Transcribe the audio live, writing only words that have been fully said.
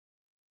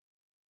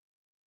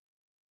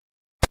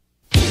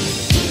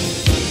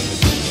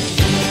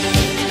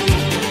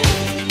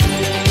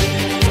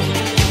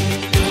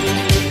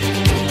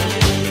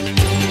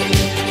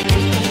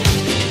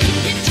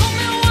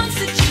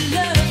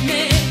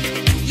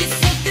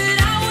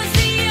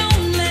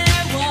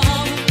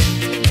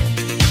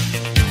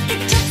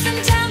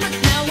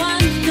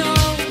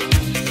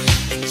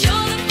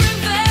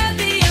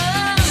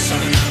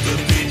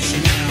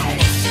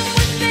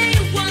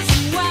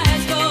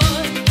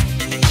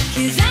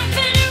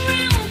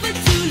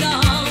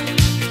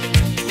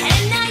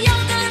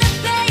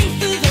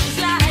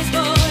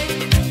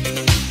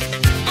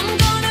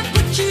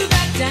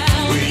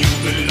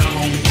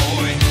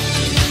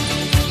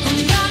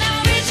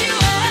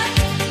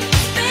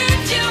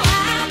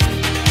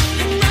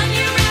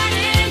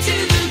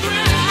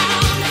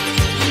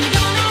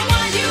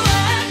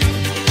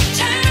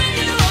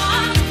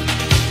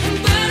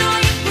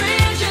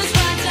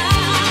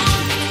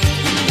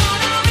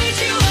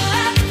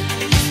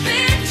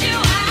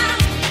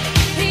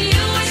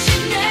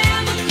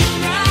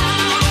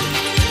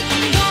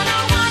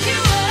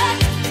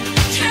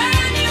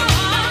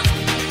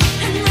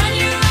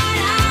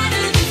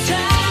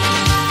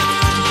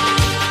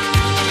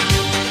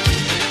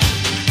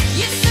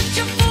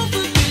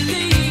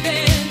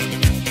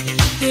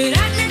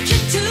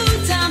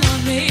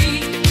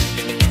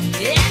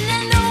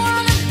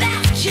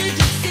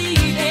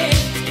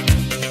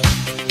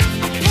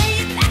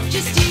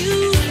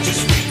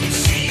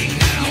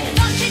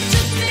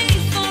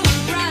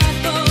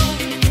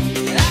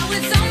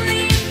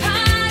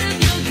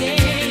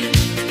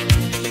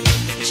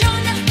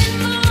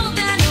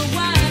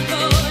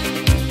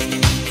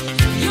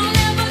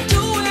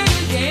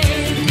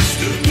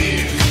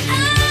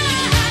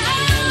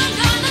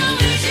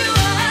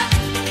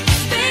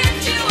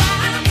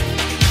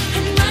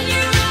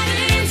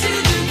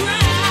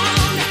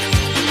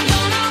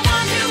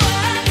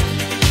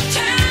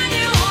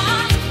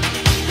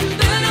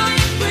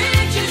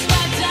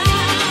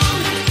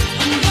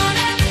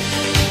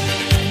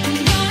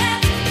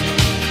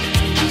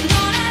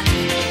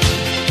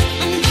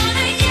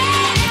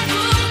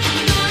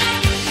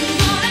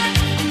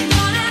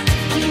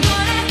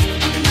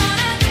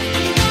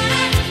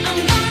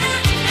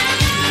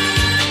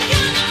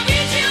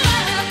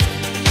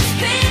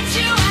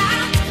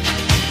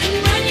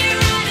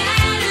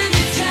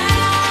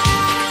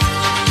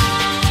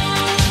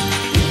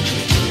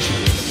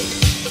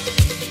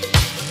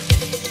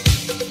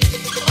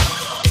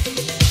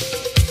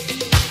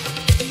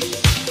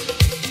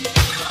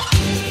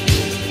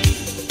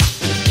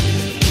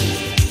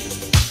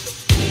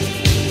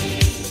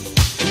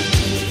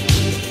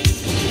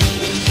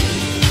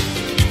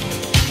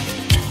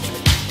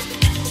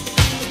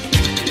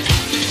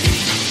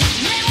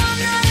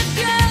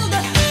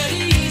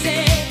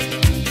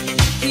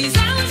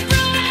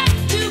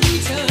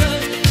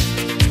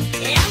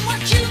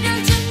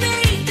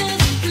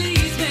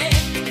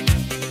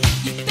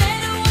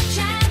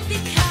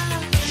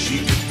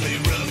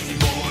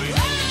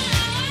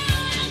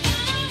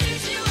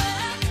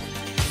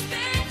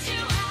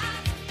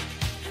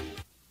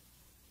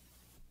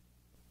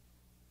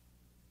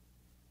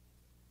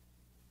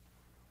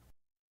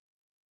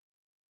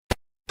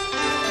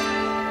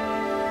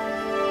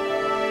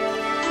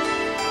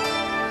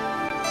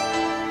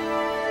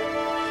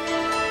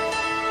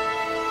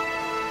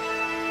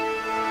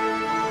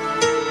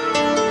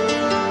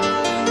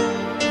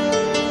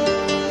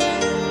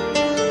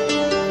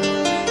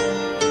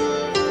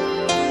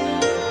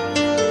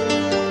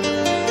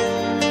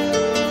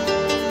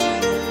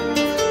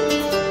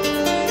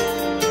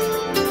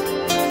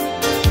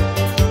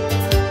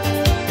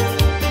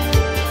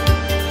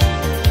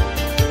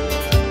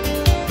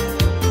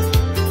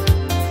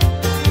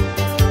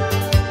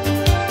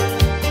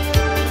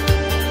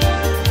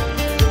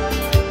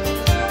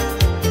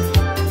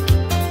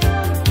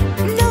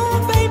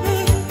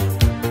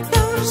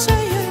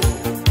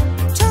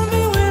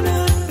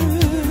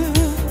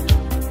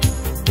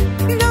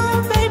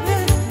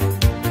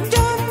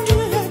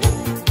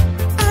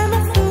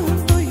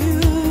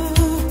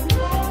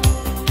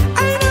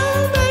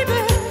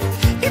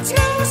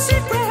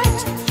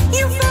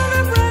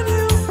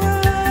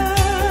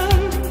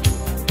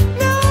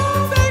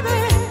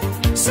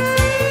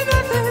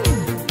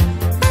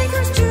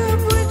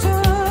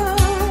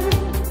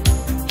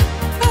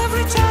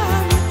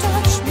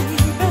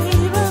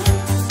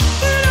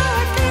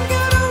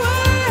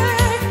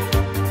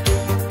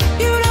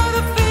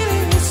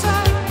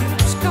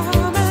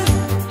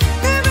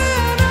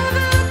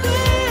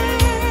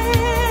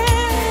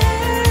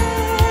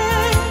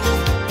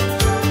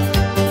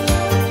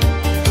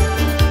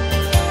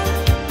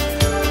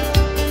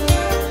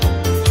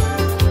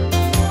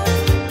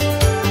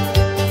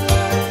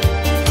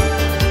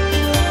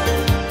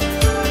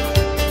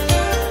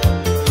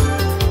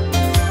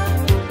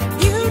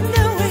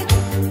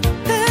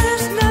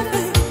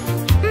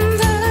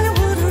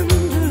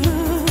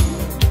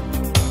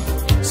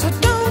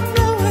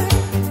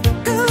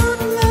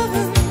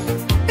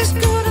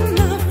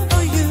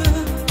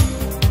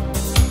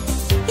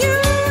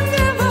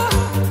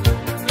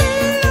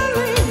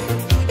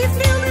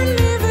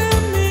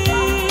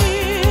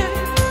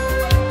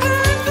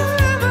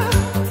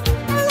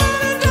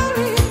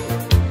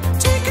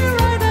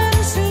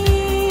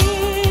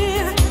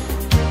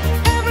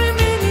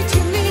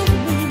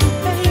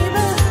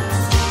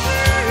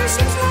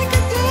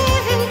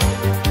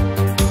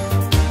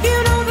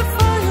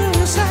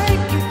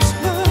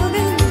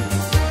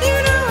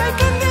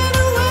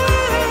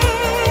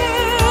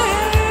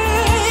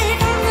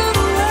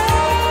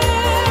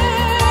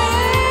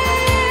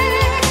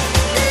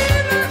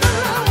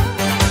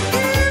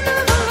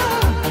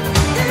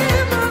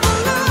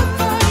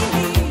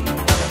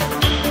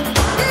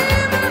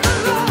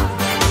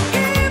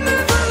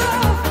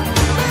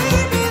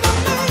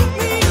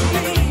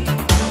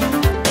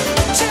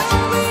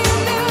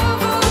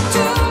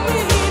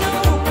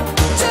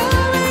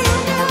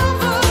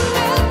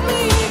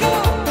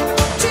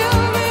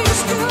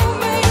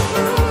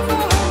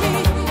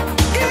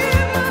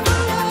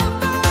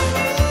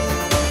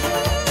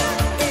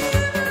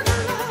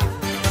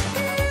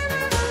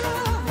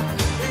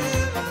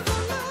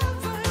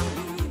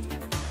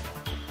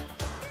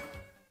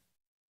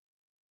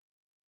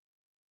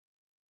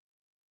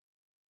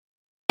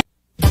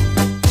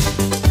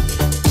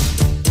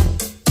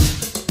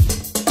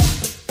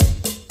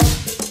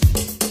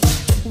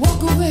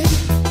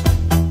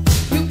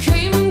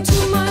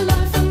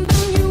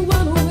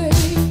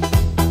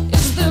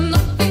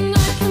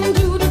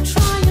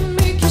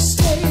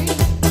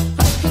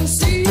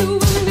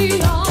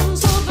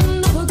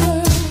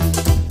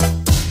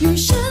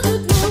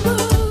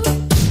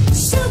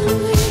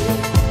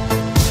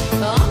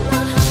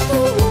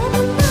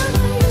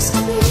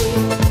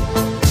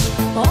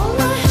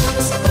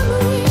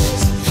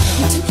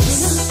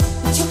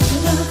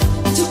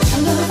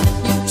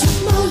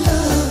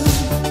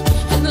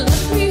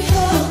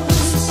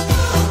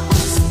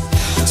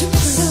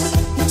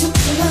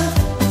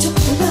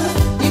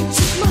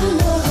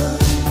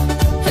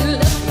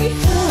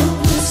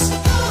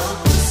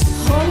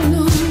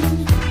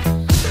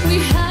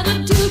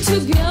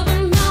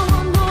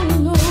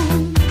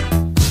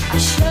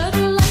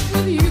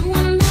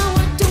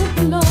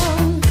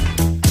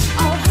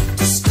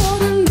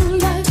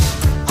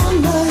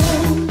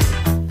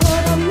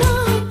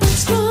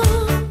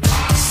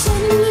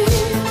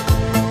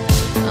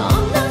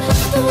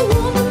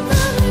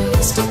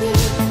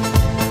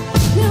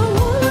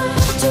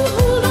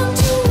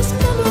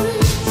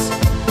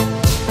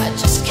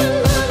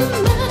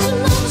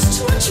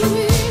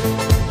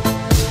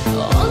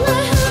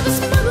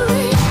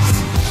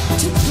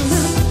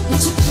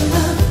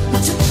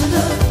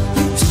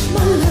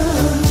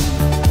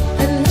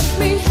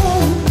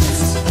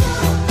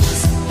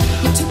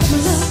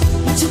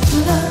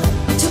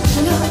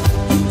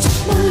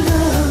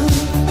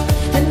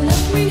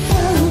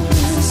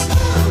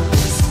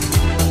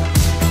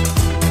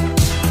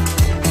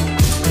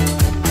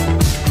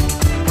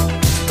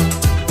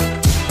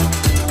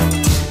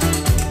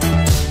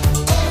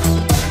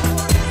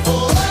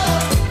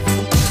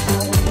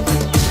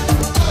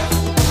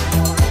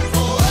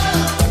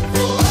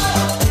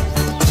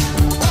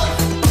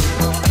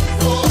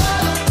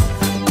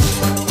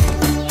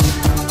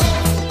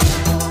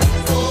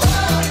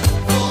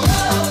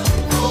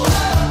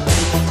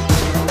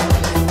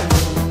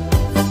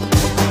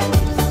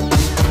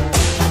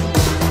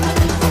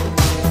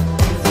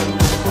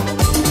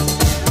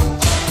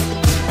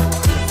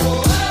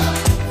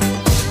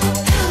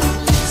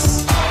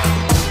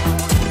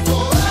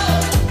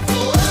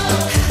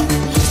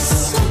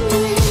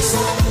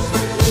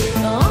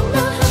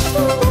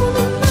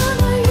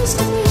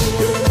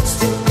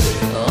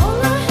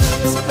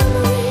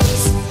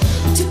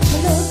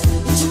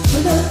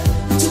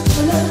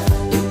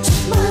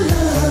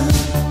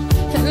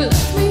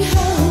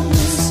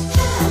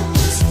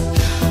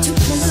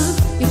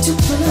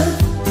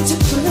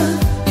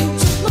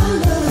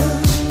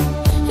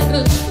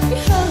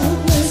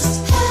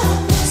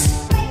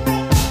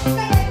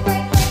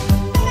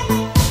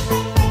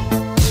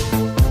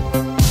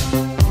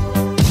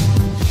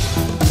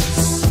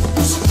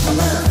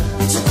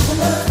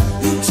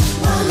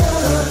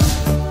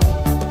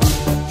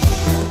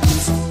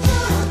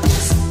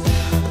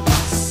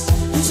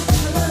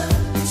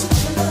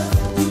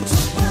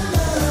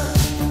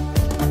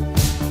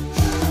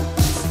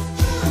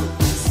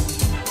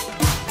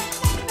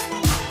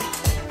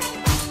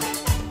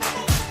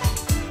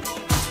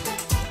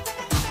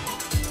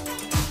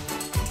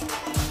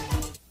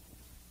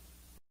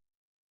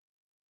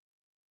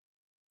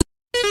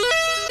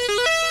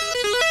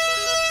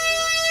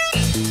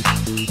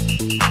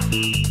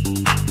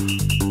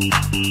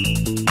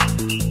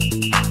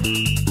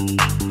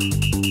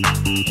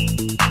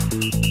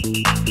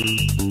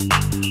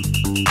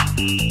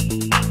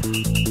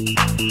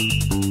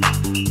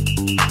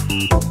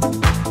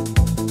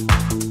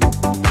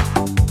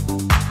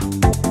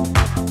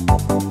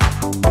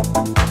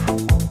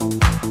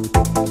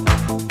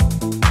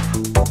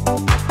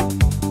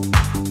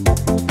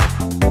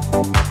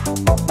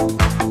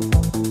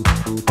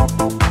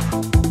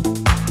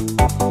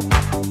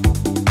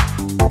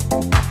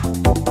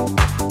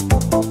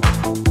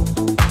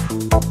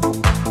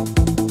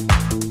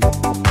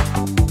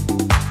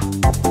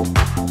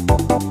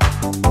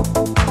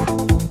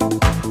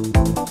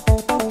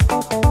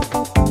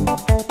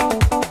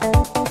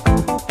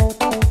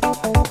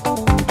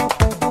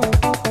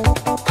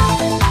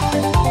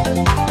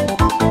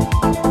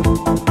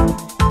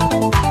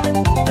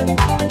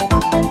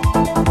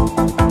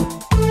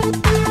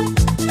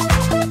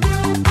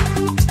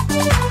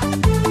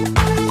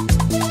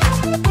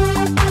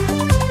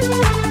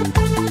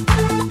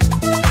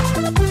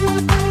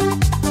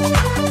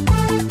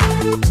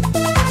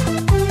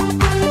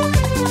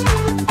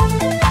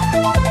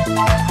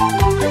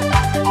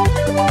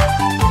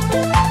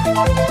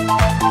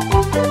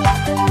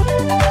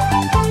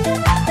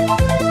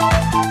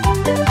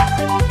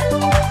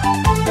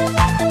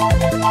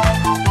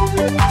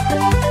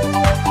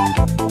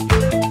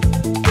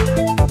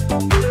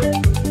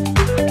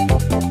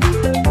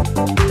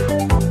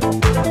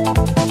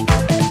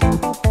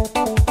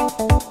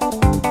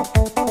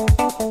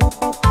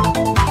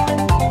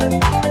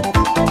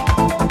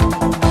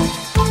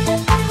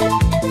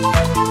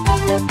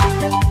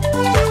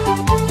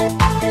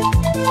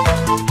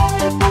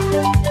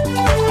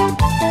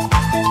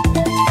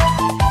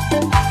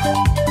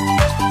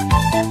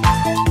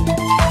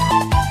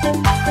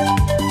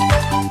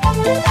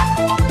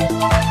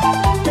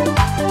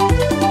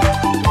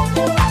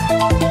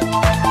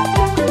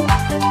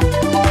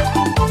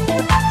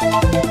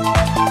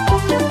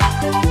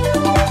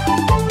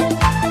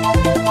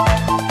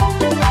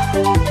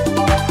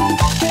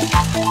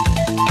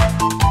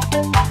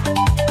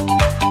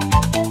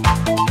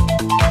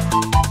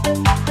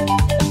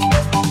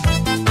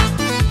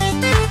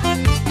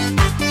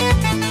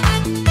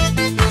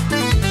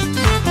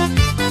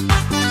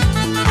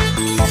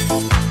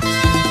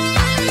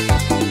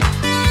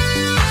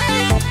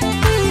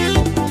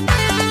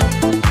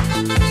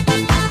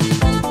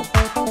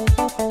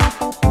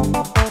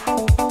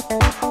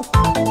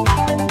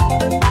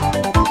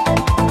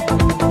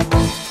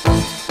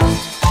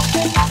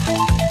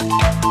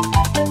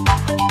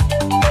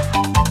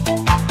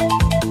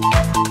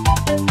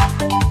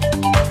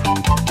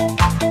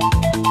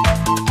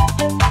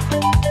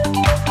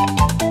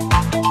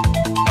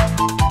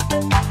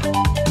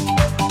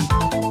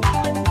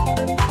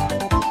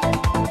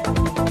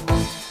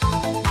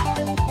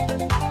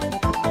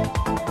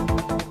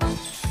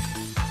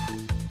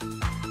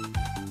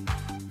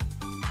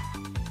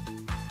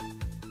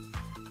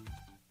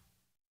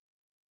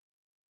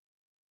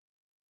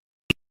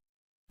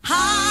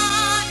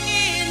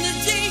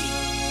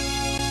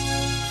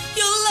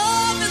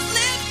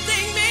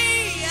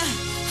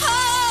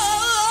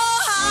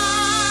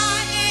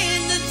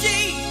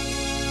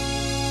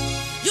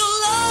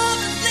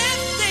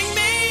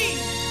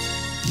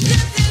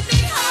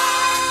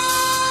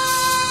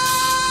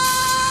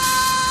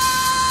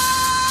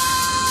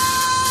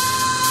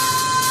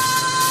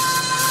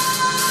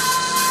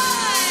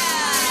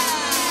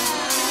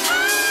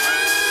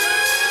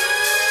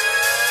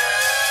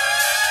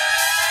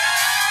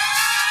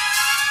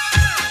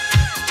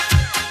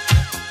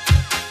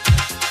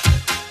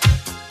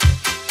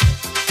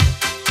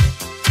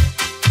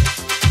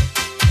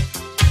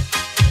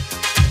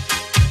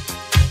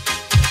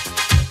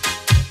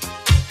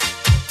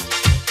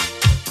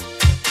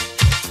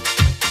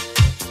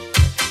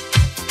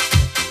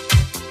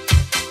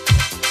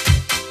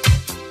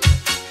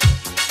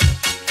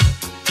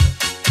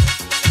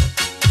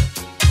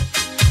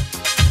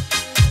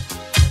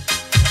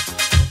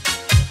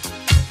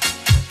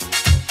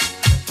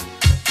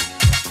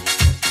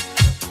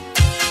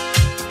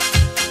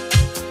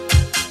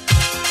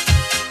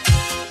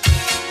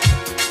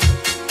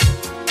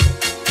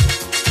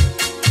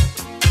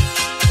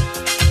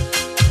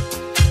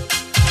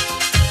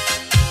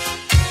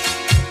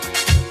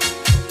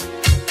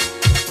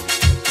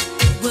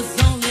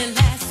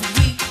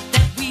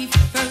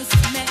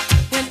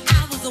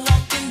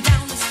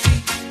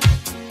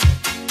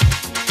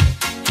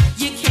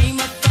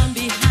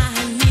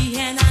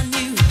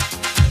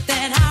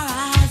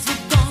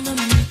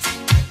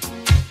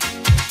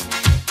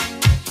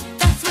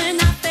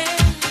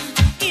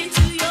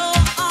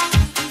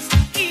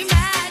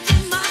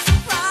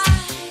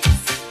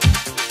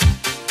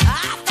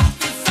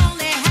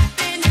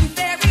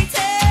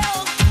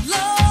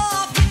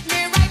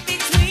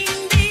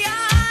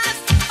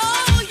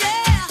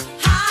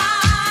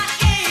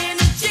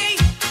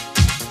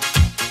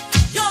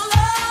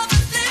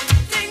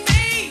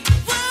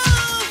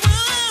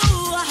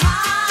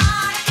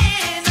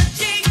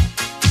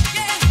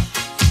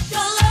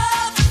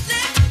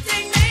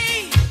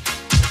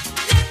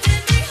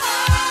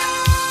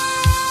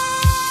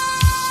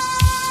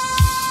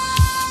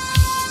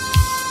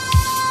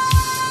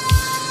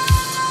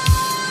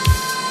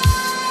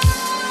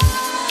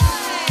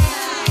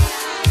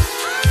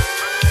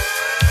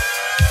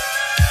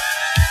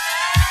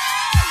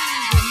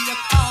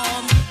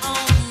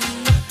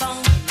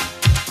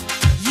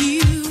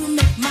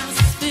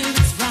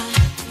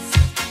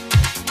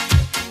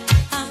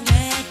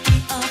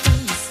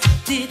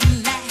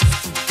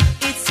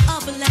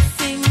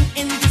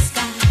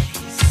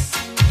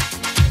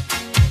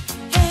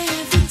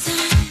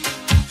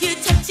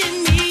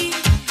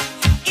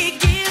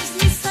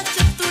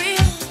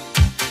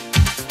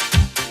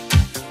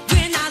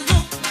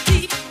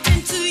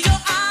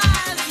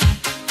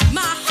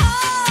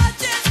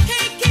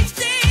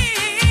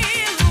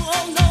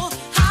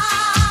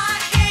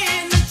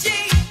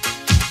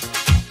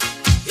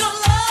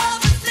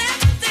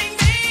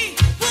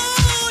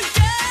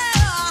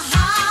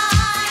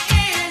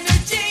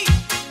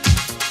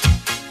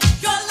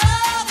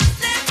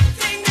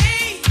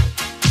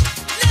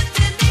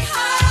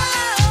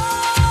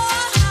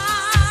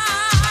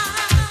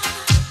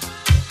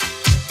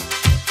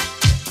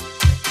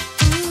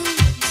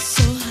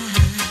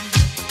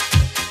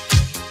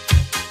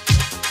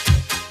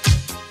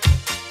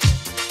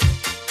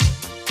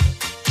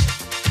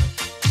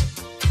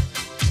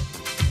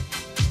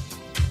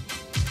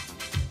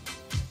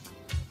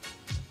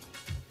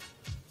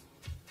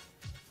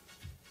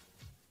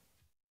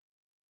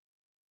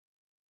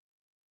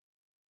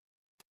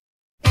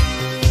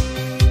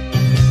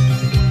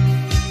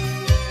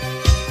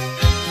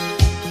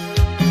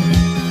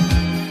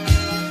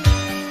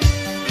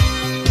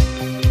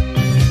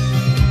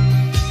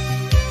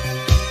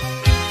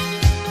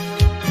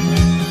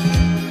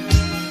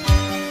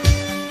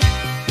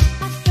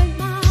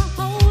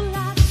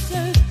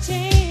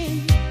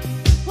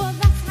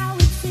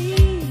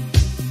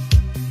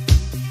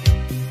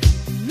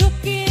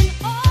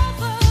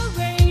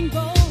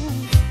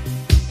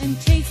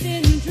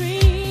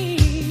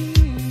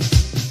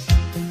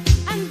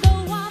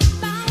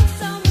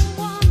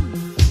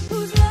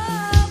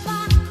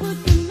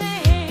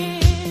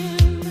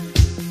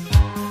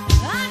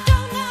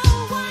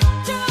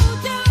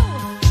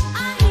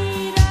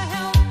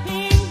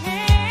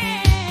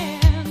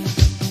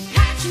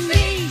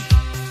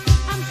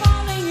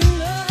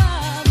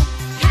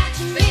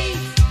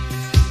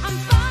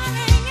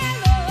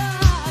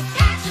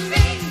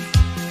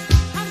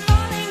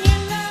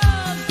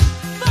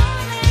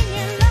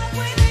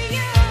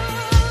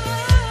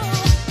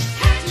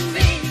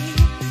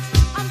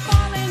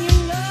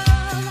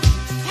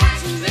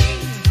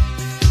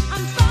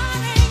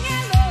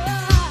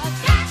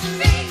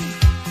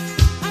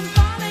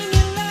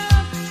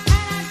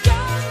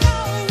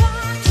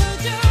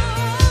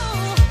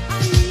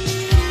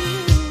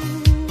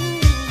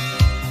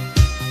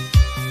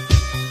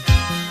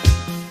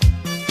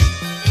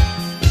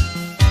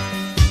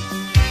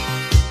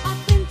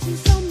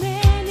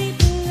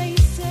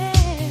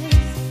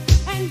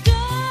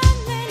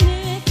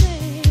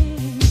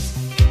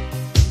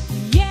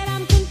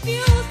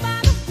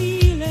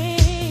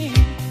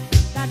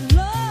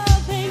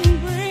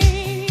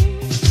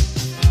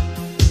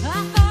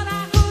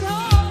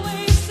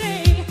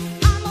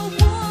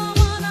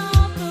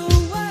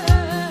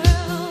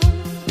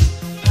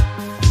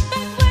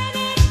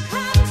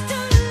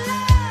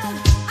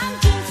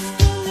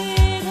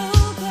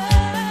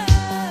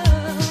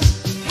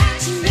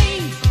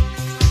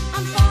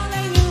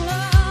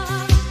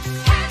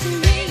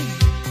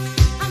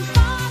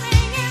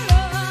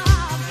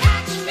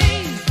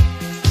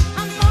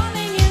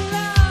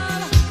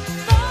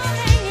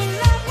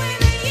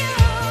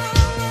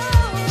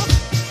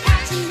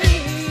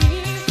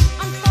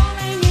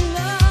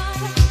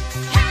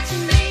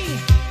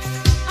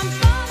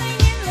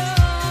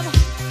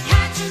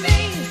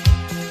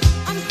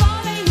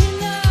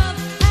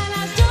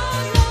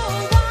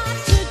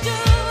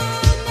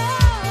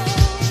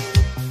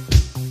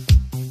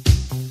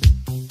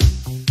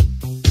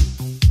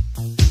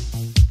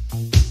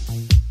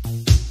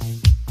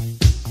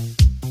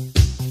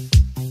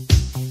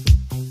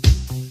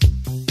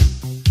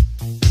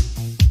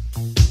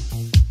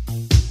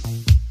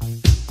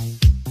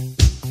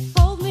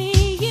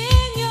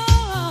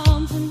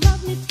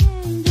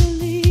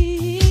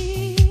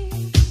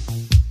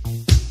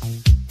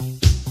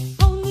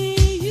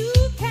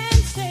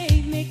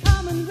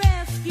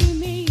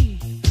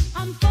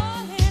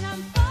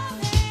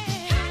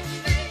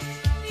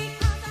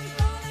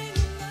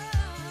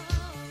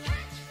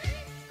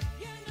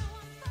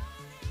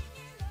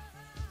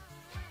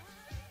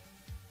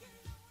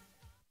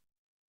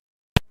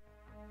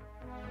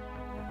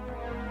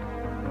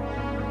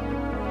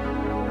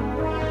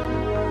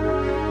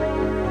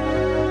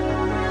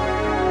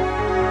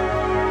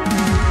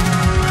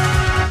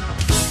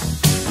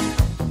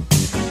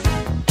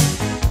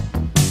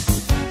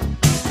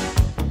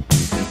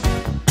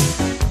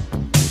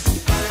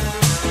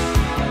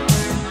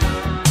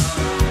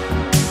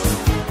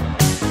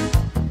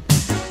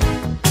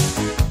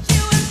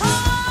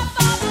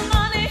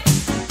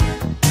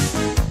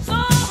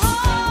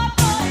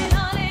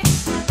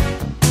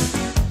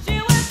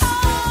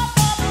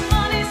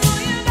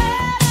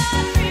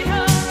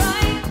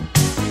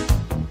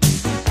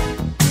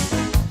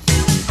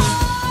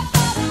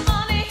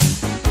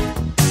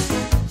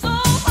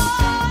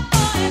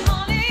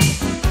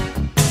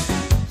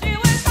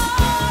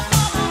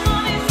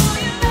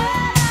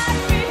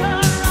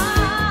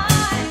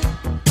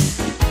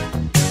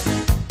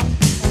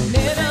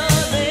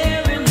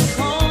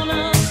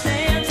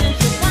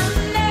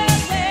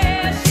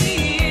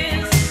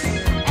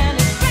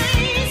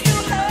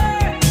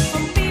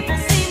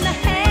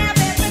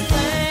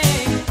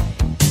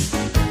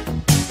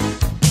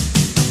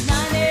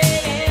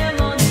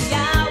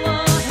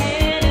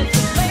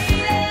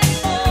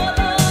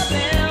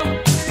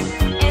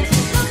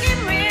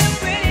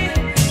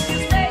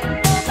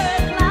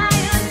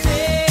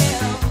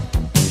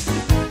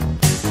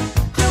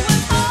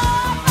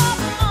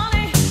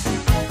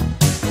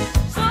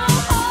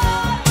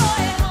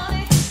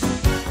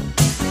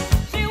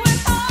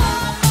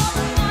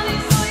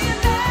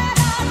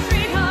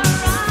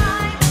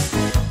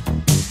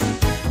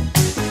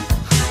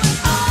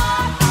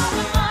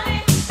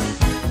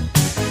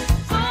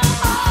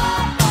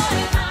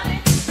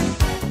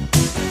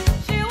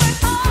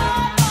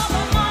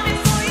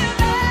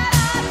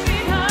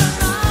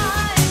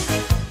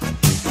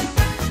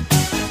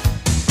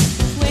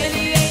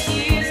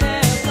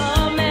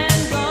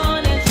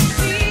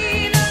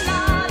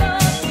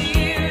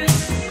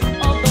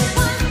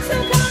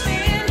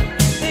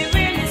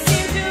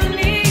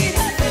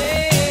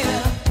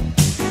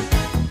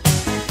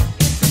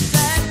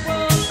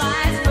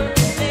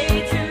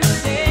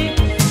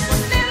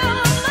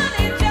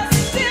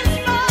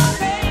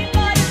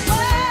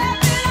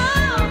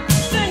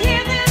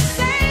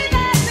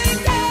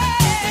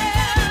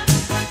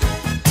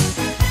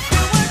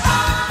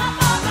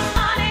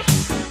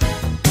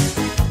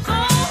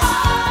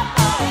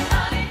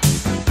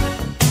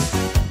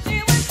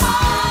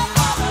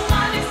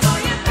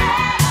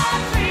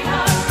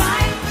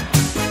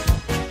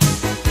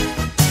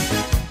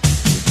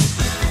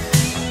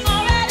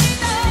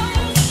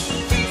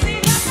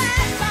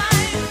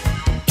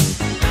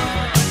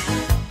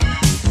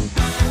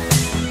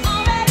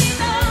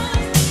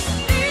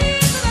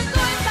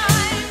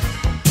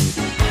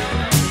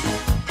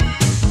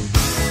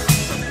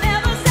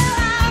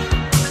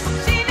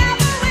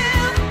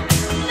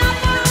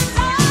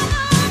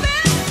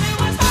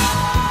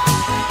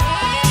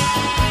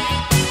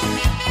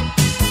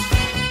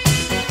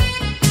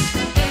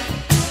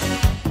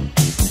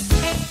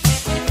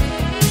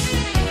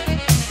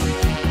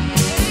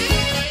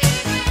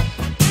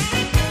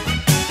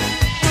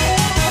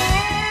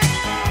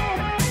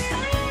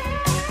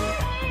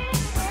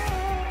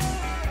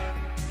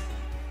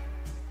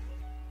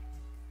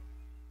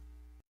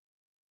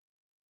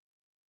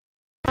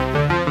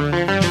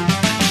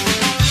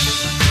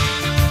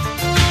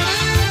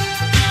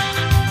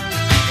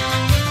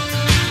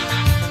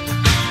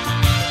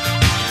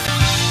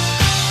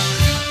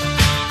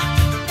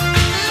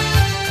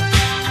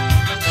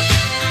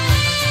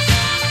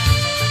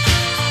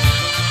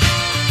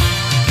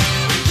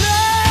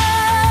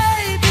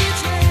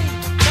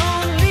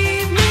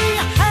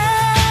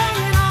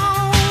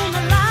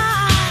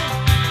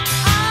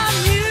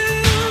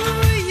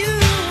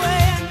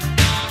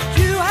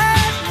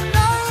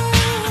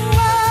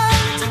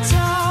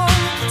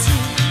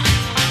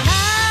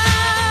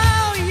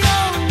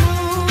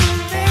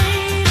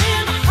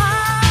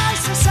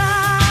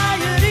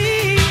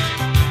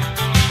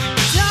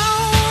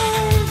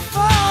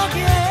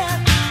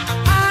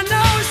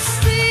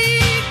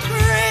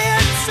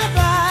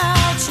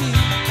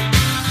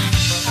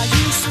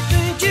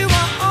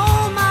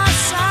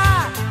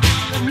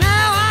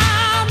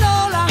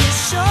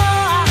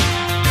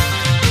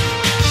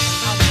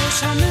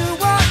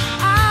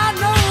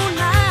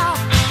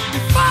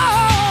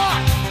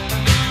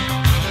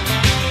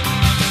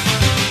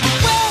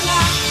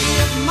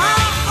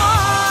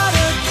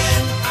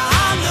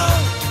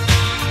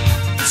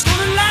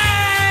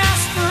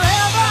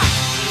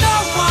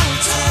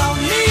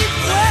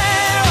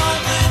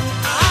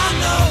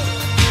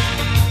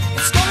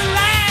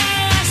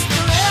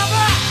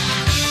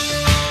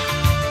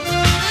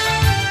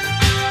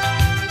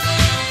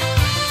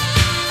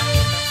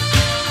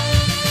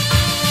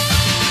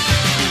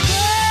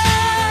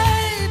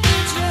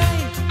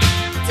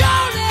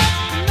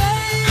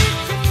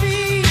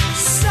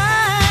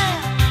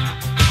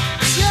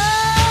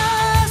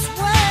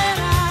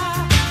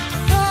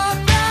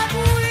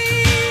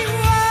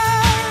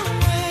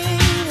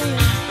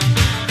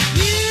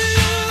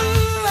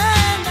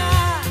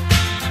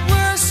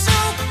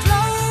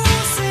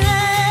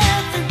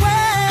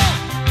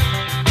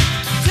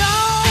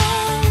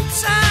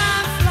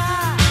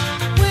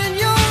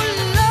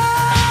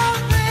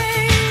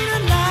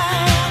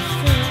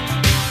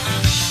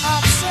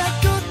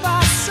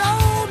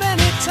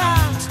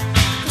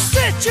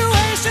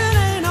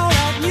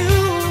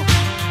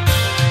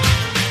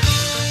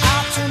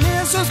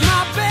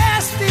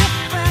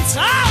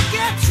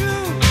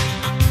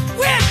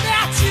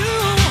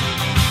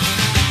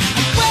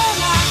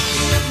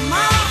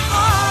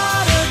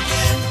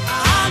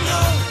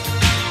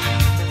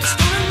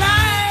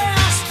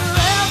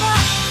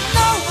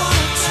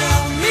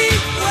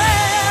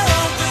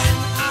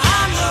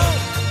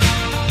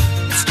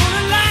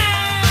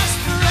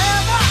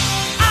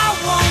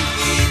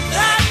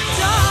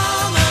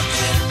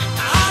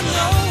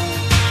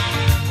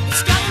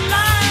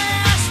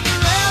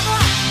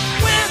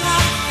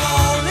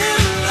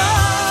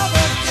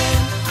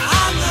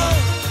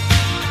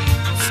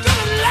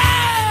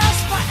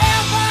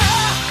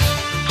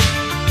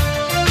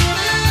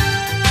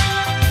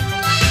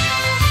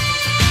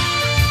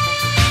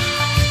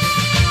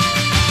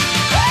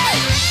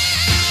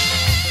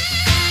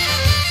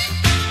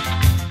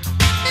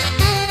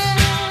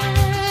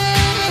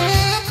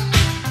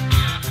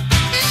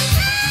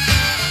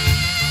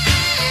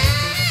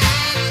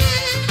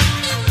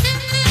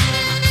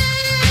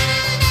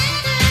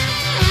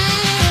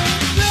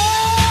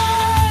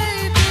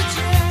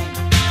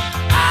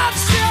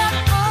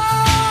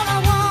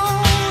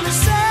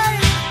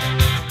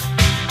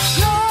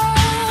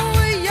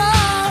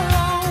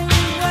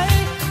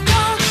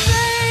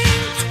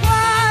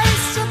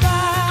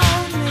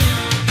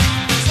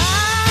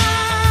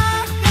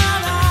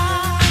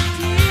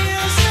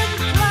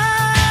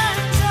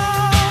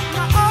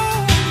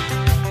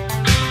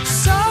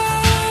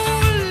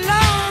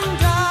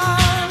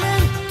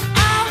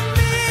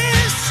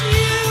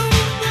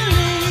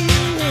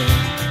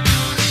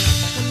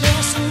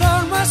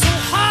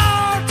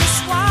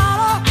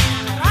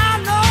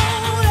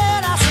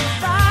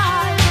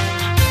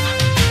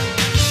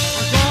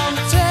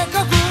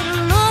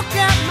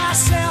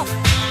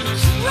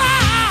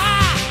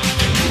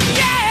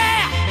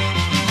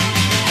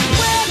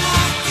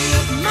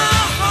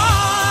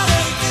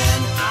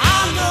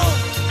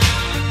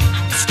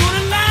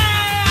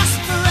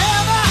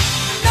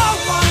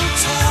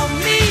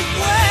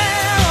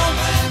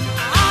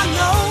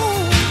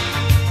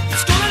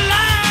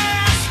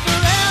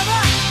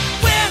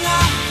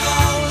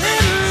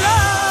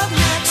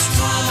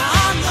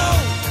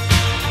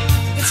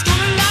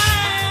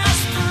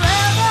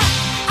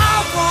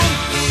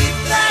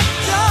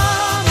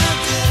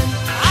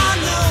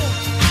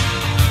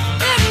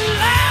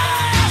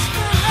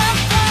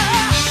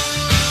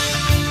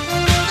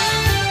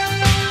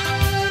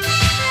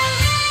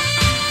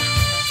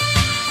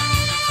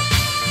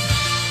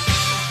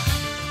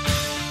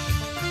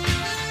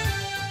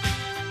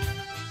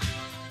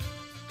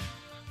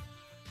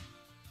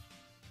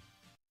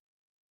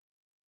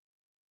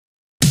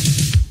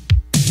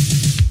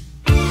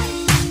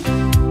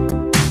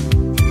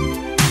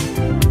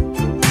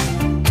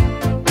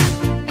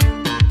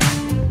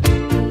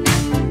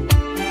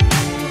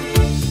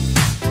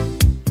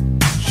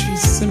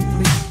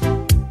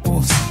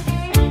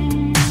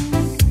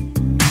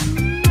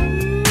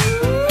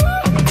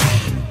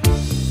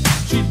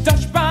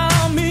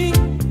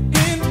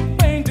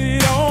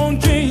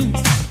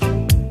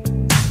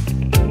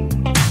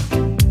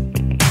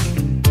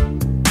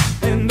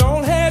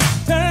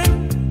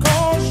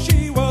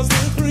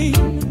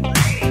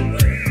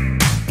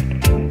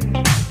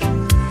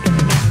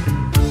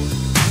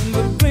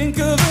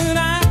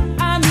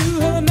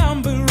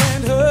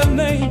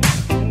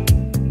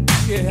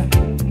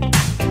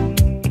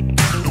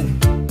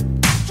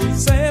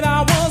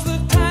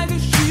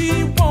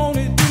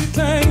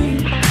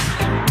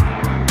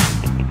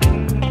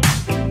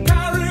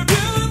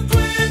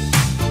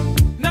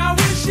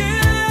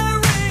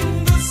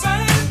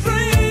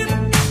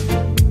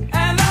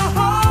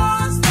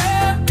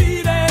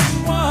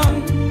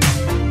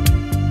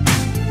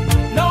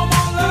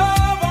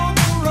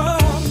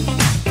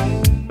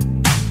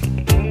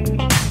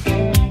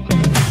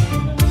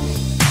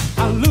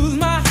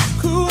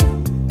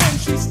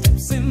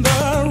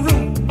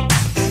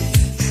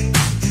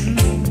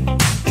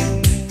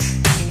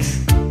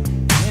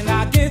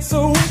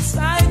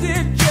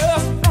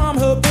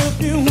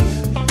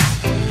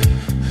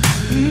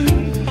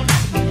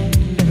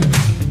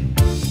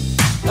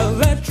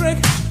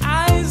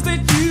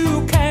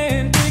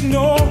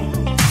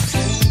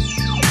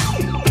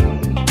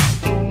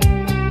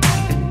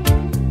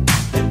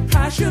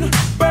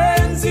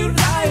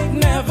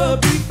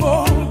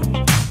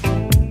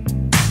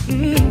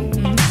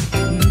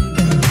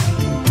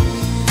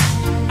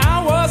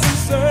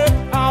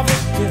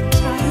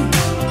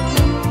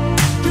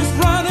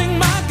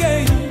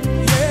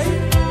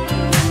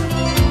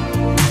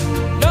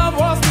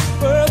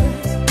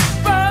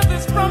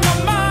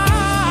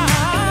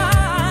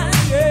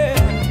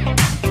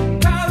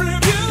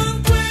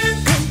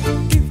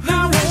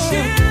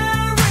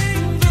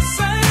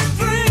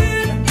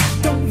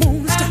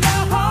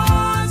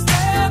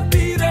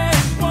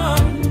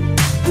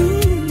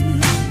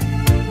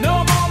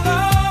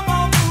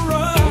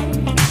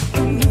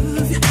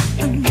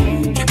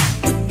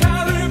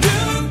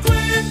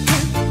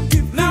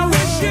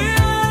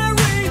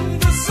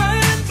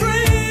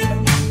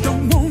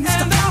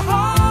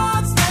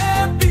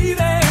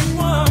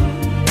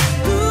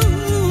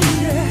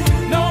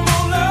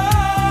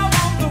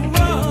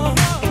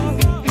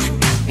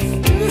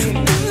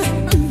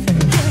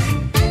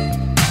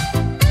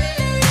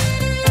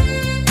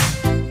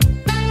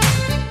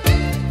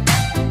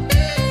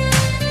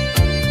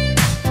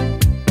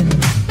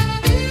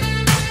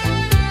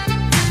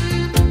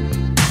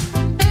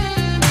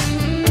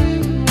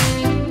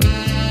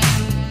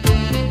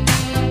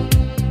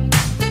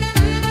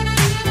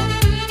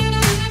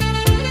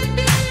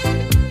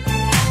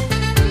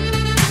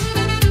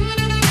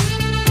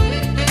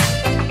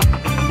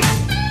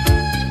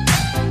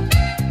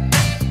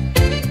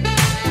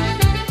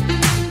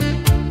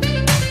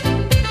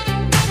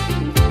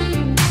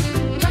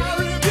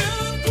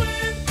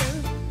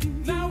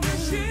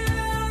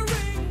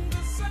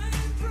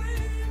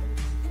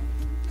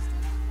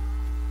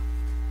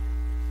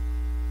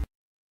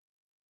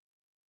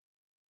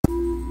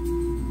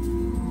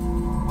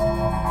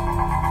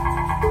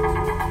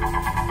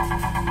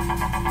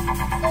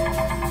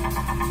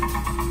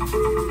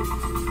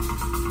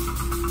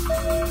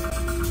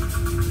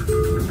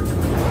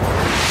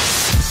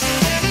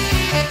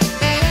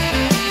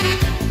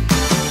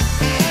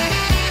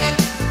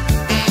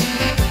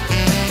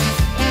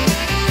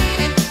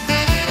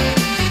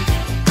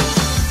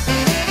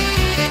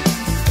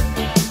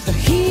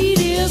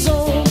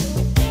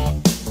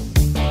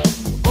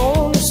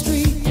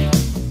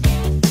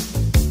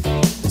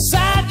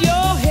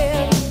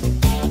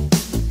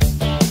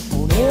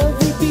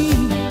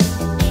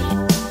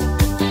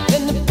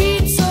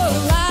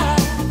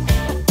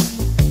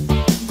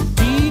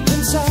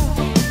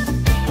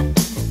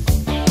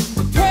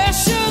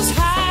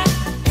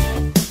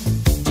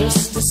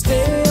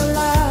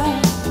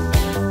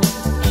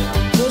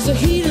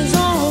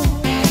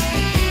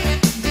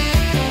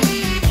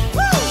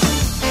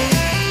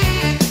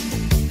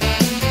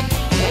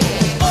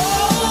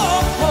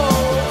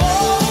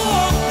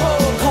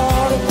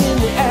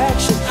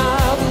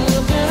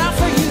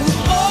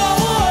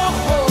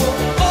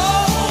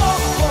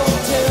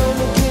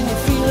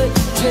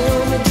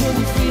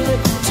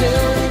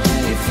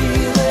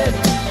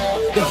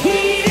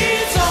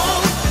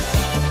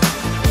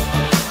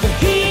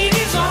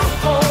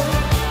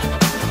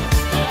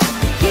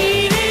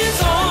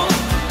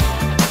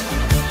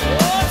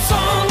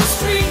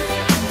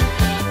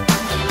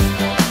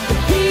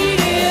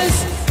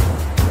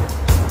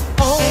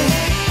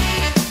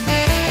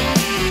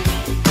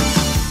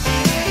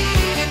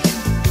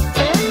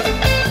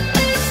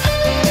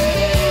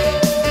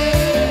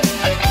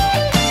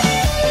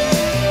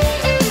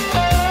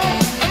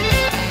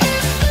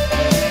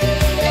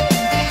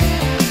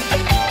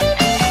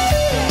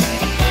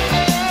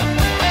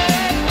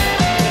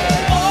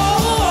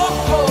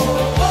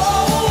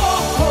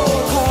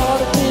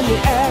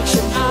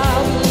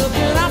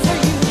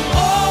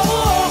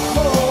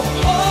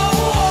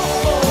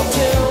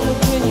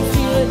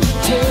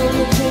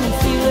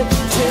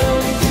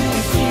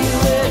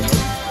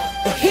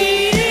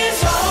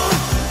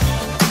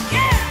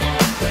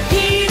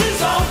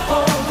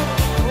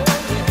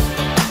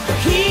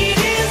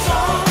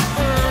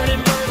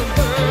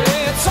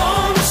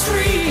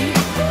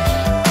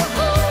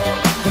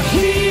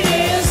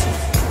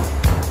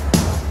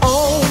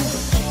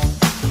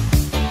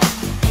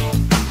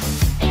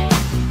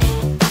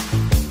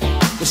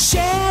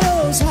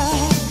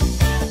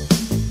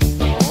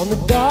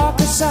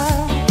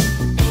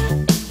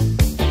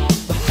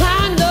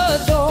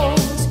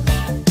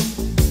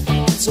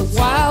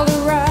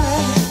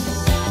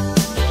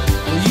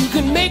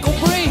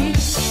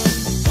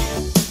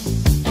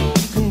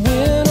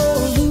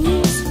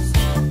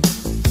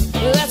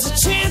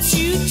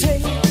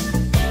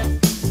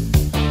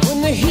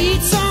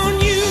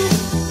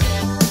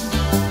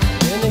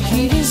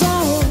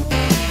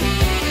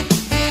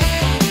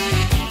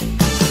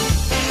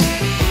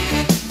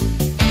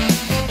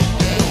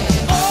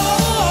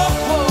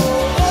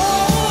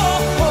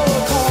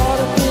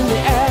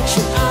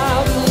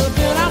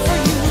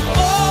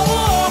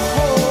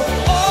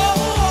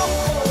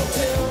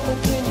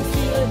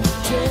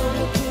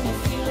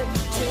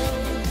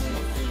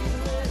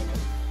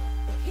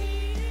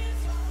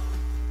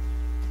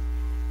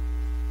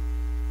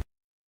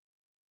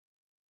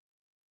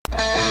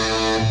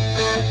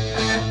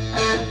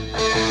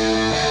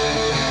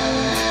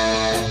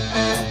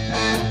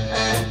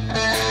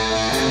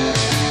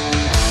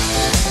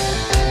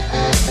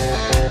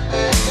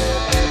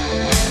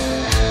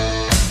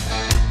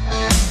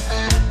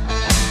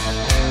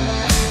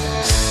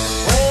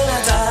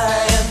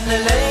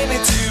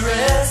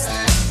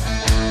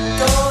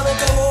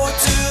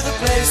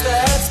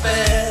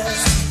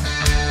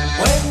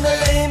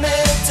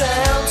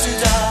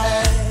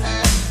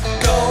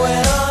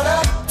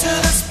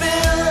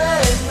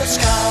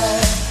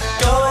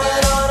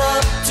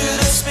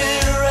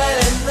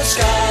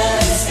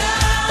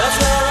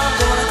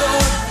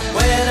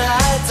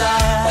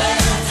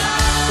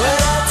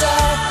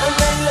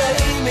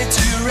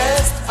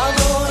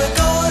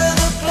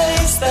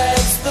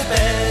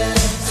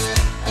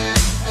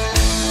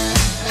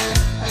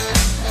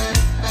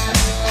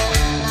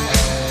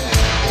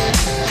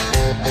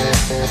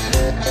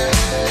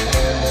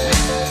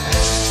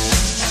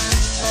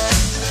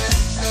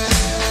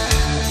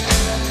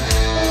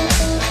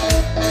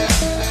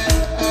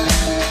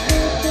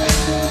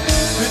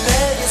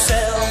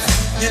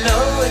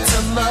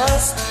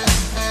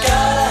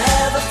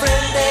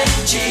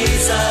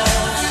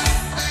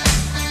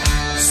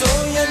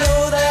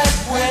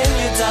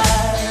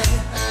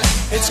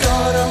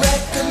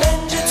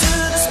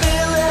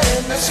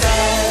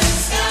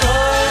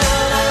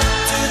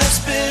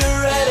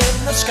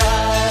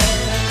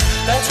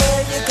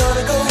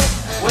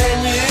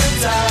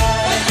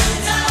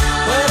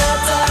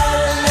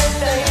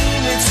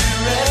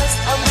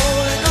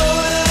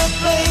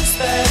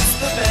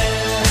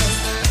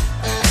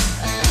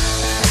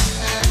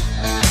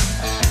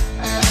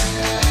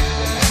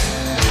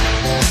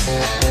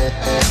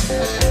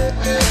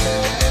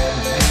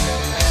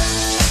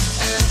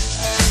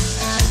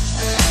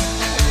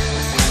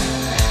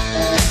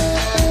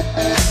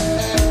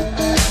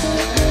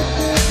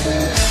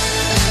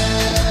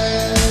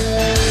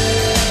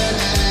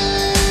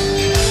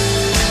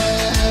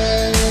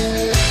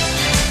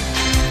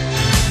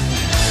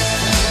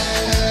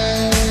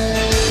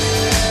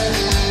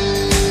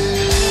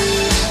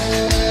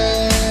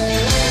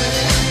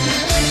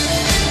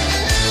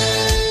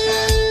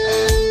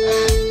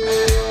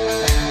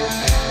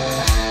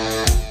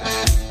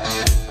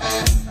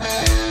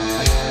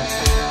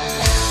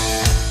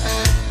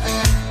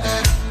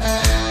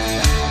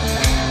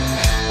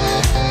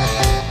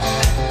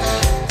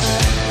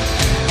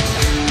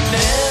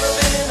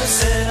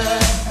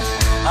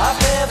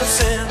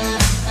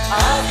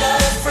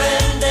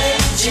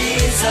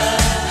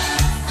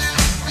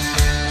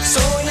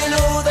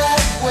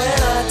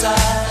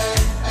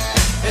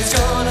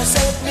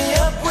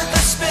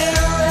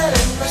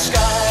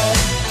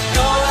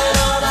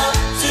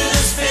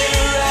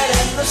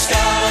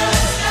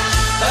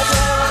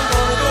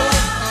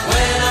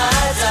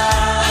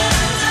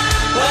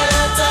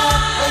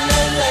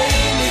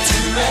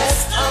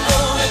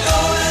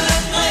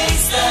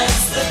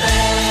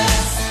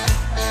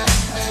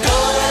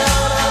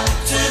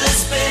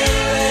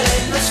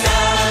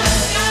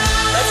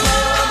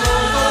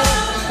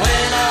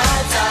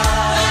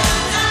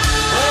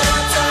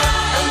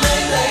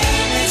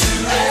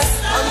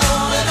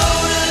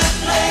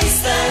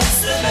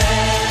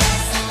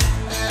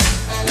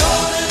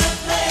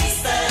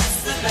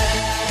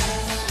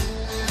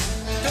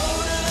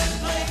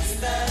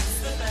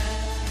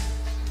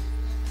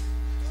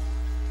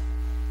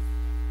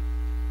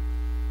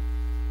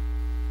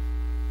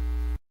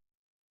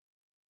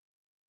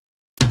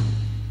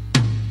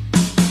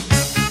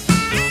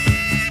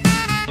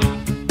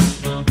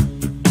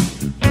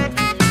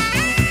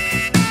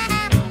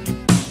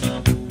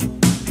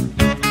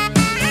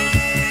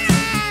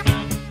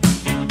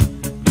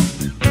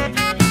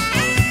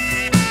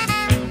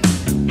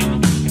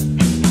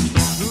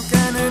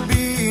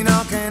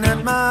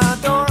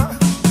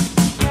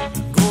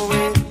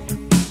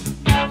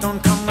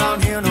Don't come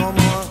round here no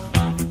more.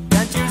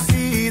 Can't you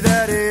see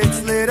that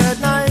it's late at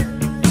night?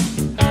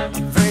 I'm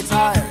very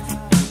tired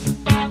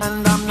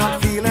and I'm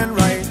not feeling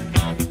right.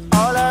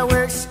 All I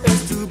wish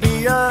is to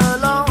be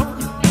alone.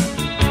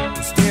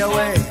 Stay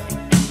away,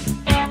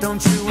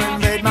 don't you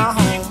invade my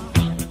home.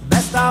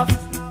 Best off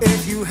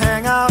if you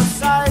hang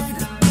outside.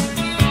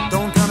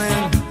 Don't come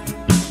in,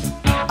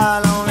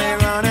 I'll only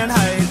run and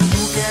hide.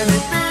 Who can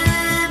it be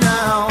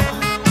now?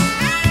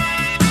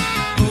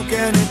 Who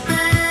can it be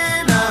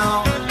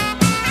now?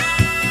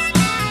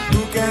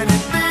 Who can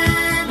it be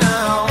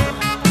now?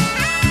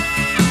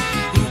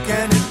 Who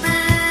can it be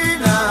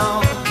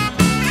now?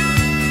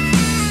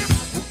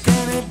 Who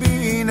can it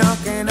be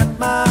knocking at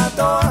my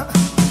door?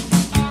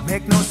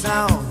 Make no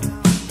sound,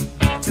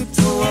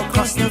 tiptoe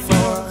across the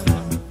floor.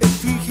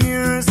 If he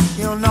hears,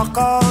 he'll knock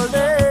all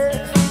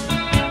day.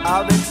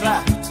 I'll be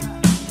trapped,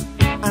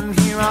 and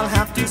here I'll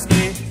have to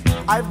stay.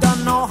 I've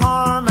done no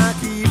harm, I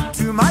keep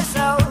to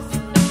myself.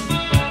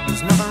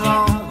 There's nothing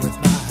wrong with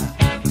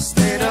my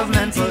state of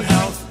mental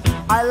health.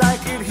 I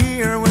like it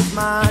here with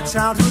my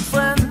childhood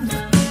friend.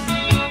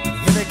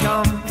 Here they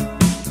come,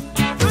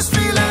 those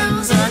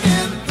feelings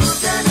again. Who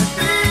can it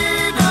be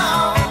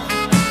now?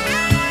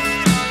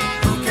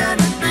 Who can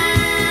it be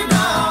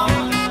now?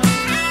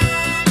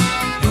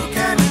 Who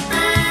can it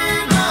be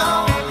now?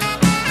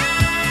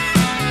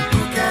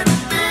 Who can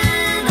it be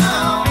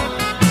now?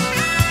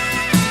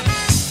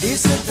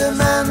 Is it the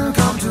men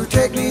come to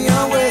take me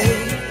away?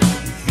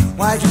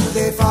 Why do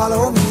they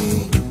follow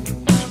me?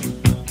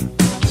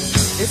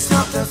 It's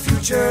not the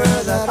future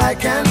that I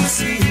can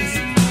see.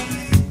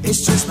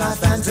 It's just my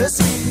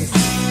fantasy.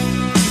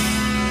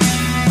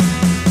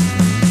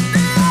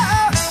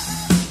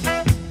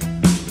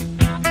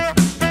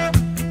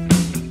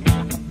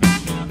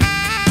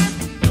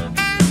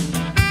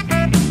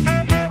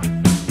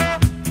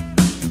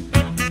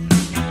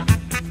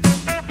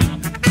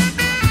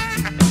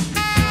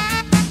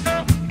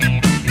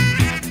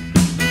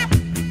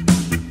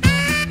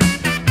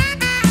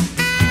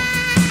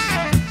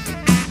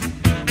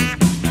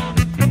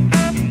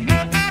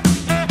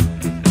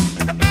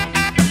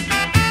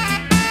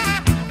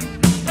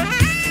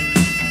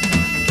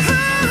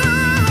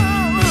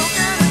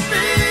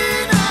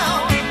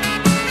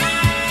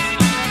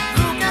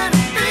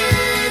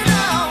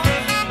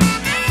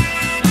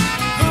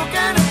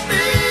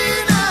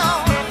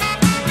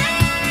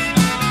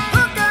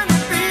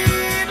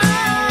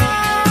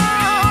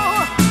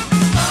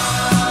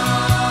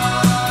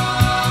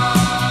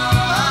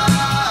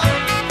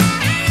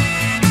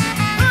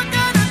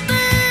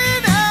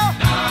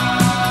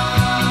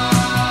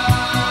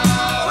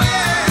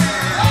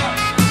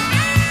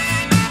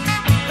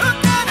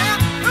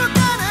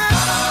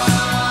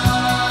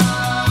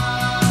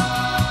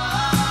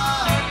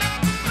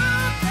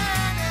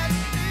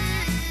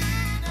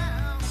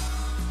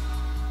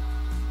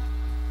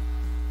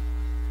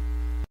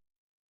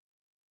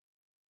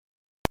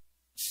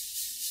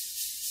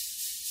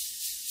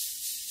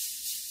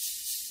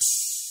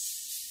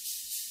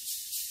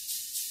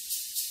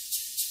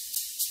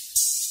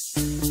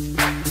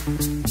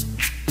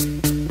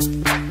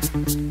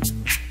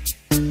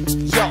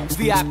 Yo,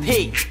 VIP,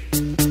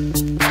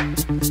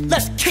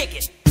 let's kick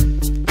it.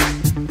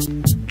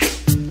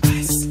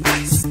 Ice,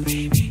 ice,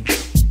 baby.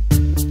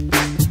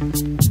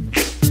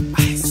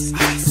 Ice,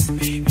 ice,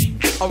 baby.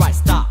 Alright,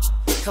 stop,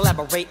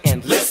 collaborate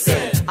and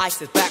listen.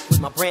 Ice is back with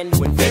my brand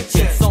new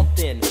invention.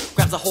 Something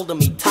grabs a hold of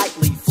me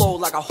tightly, flow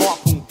like a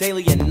harpoon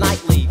daily and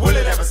nightly. Will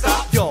it ever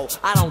stop? Yo,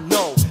 I don't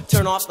know.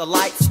 Turn off the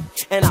lights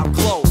and I'll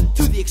glow.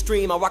 To the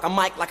extreme, I rock a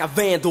mic like a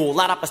vandal.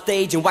 Light up a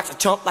stage and wax a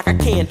chump like a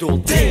candle.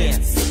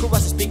 Dance,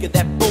 caress a speaker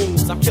that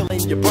booms. I'm killing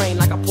your brain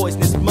like a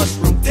poisonous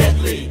mushroom.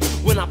 Deadly,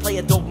 when I play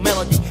a dope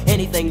melody.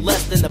 Anything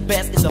less than the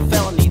best is a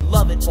felony.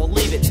 Love it or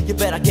leave it, you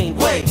better gain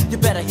weight. You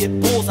better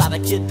hit bullseye, the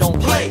kid don't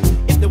play.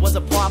 If there was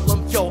a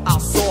problem, yo, I'll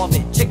solve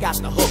it. Check out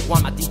the hook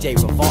while my DJ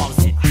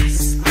revolves it.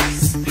 Ice,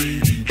 ice, baby.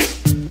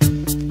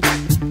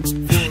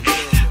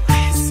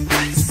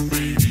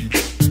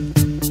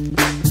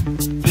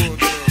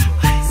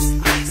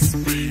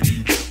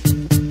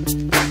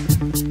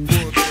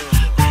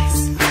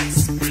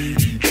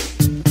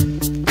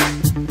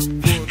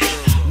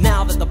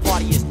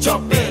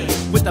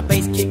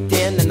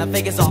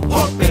 Vegas all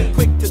pumping,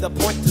 quick to the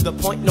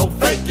point, no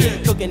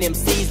faking. Cooking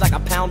MCs like a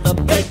pound of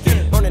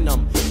bacon, burning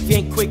them, if you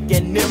ain't quick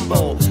and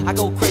nimble. I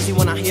go crazy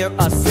when I hear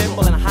a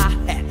cymbal and a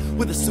hi-hat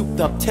with a souped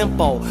up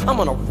tempo. I'm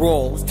on a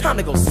roll, it's time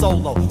to go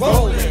solo.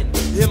 Rolling,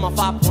 hit my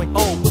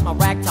 5.0 with my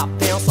rag top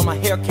down so my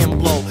hair can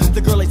blow.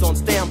 The girl is on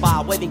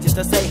standby, waiting just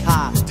to say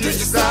hi. Did you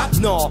stop?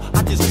 No,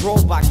 I just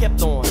drove by,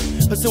 kept on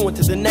pursuing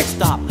to the next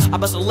stop. I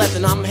bust a left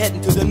and I'm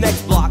heading to the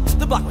next block.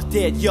 The block was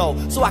dead, yo,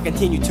 so I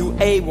continue to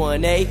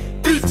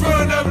A1A.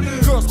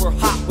 Girls were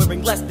hot,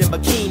 wearing less than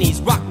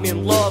bikinis. Rock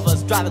men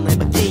lovers, driving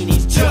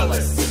Lamborghinis.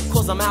 Jealous,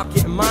 cause I'm out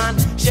getting mine.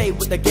 Shade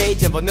with the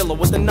gauge and vanilla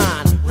with the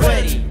 9.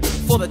 Ready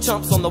for the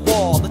chumps on the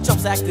wall. The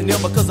chumps acting ill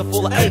because they're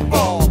full of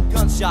 8-ball.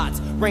 Gunshots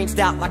ranged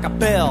out like a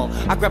bell.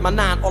 I grabbed my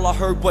 9, all I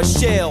heard was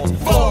shells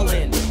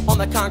falling on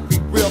the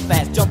concrete real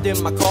fast. Jumped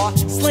in my car,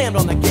 slammed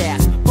on the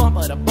gas.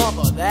 Bumper to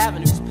bumper, the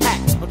avenue's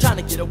packed. I'm trying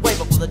to get away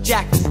before the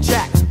jack is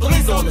jacked.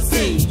 Police on the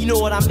scene, you know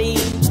what I mean?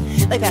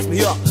 They passed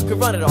me up, could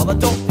run it all, the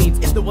dope fiends.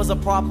 If there was a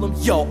problem,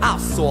 yo, I'll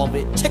solve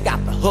it. Check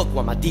out the hook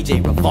while my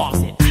DJ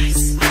revolves it.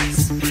 Ice,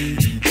 ice, baby.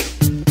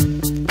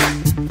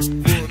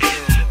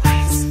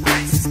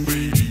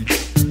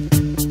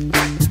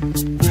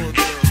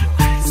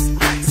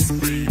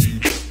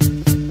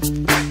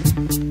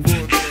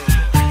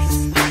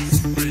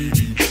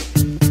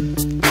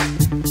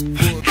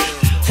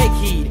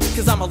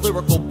 I'm a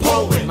lyrical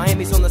poet.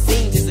 Miami's on the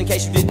scene, just in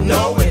case you didn't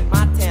know it.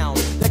 My town,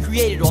 that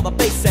created all the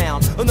bass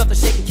sound. Enough to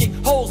shake and kick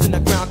holes in the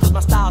ground, cause my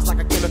style's like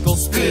a chemical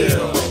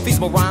spill.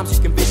 Feasible rhymes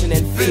you can vision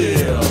and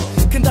feel.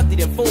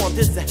 Conducted in form,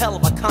 this is a hell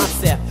of a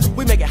concept.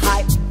 We make it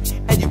hype,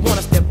 and you want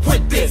us to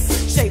print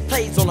this. Shape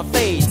plays on a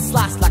fade,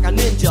 slice like a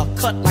ninja,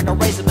 cut like a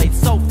razor blade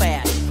so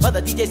fast.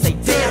 Other DJs say,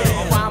 damn, if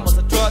a rhyme was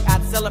a drug,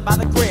 I'd sell it by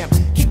the gram.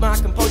 Keep my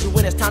composure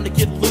when it's time to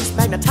get loose.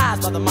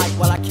 Magnetized by the mic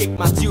while I kick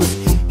my juice.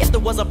 If there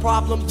was a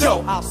problem,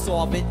 yo, I'll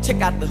solve it.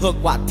 Check out the hook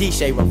while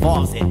DJ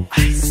revolves it.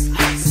 Ice,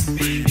 ice,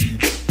 baby.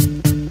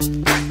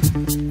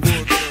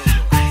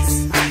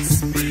 Ice,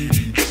 ice,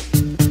 baby.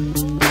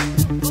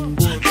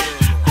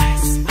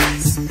 Ice,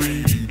 ice,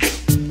 baby.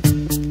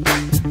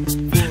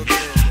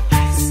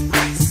 Ice,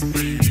 ice,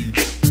 baby.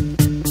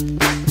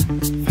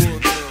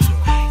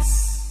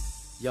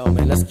 Yo,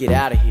 man, let's get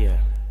out of here.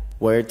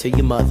 Word to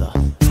your mother.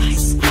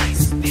 Ice,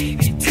 ice,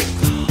 baby,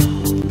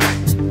 tickle.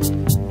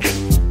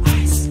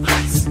 Ice,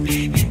 ice,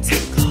 baby,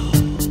 tickle.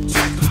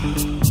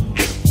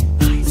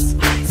 Ice,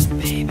 ice,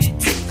 baby,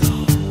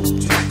 tickle.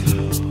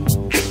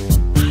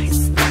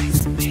 Ice,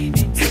 ice,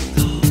 baby,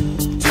 tickle.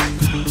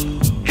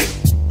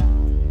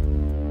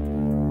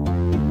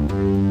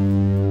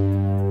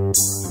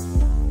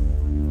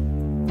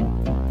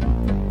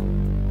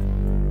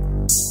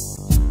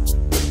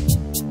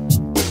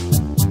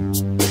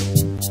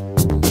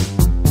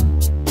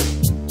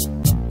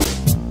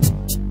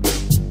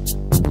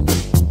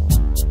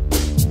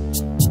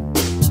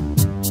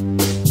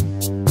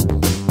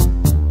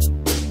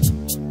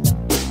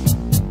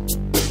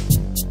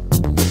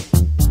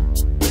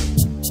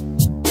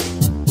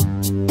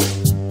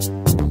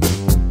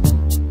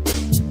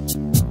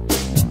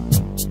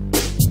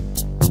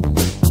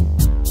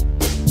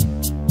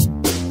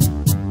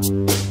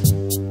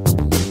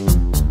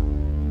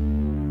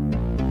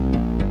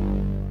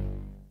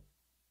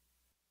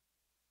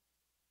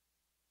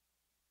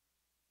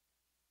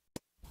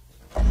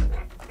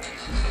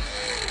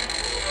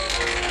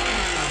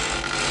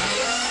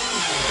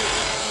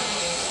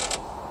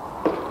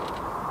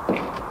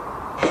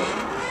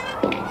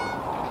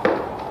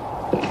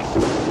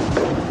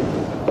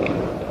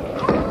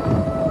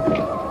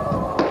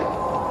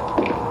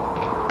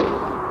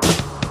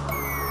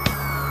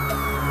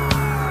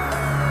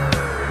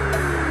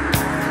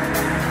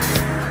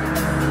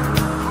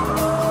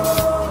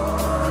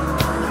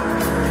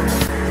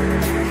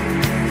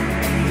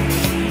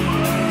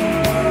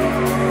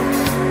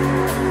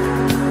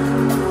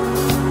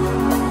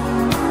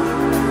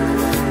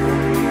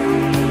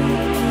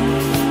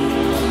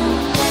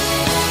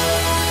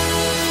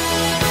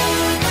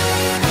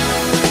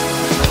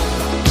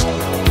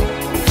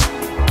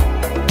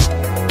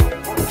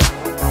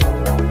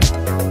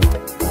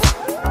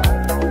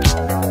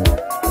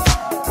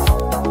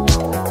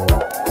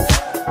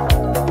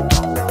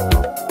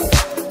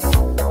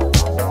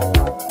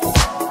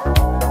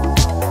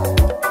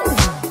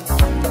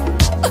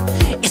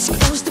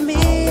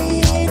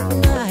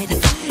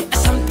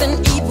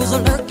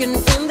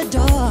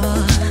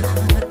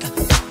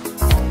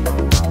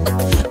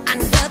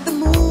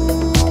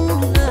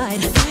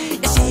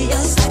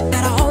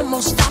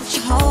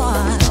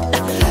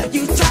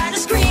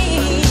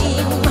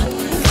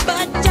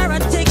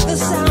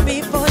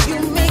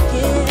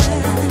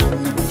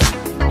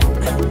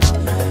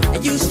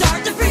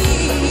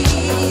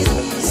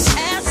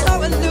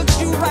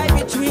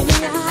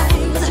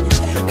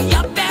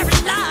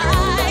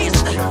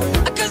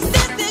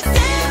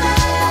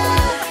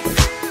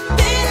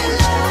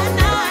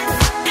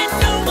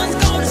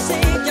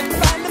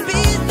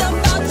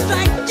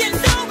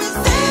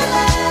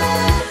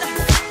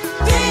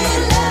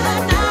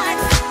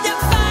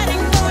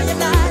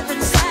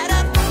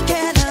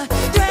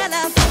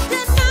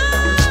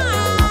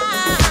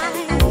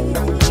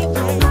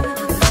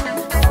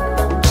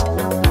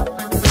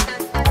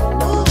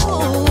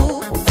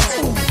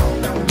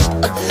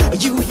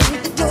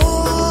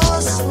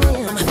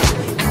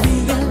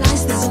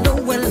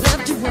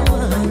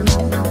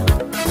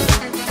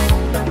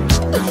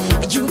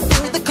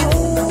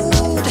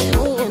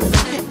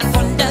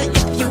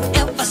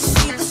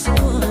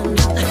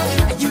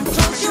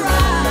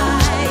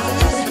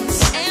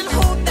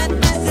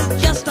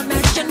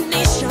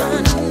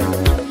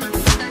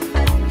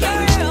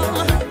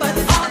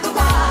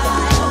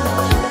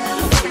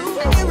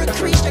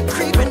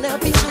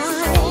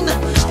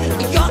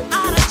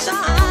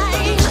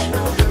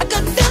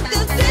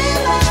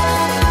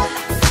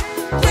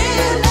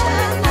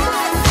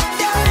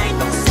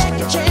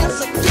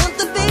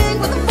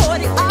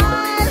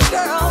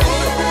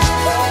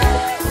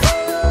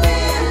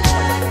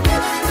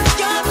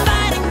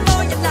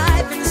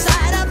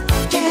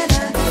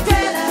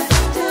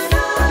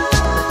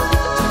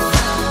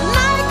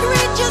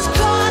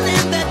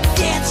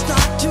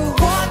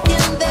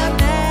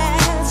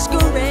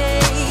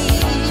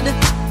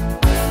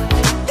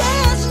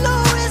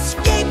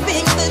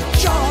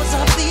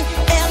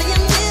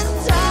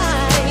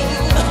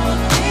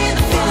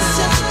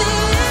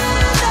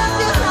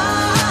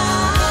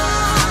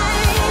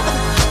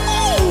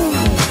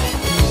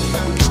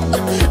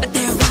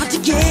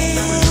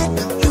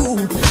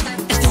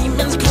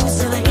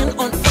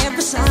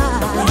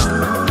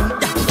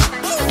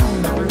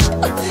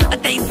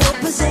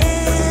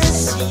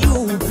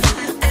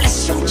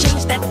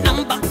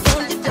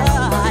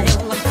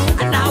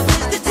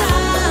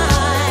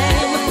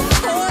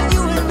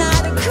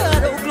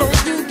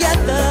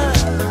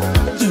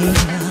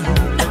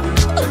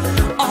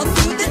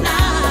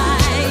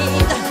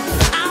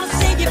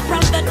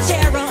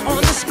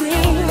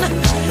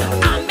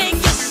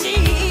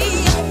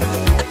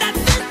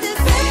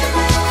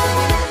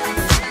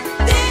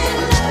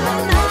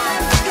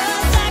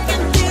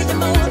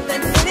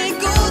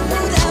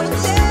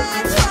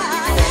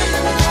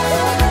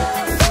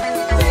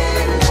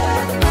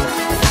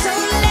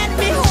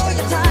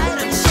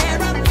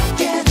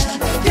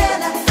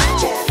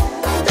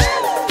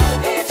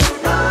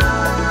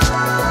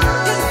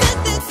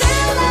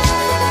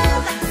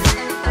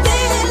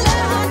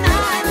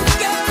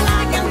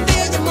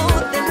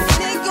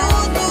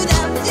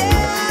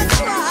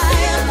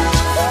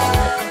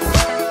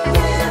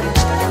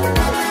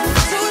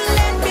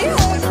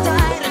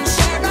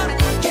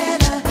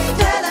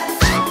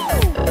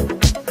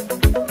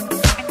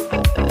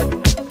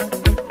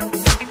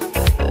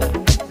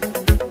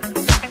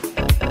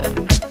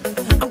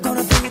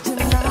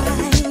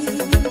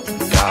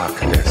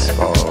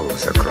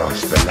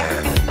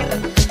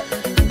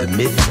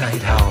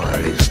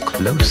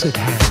 close at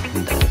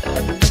hand,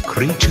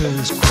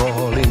 creatures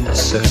crawl in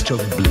search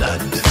of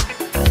blood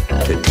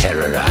to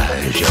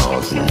terrorize your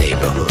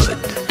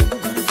neighborhood.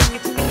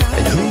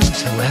 And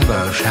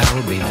whosoever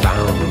shall be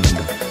found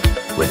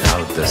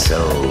without the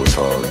soul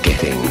for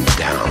getting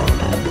down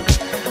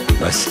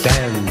must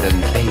stand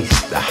and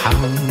face the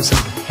hounds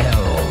of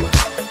hell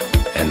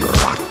and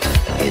rot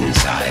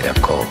inside a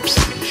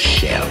corpse's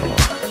shell.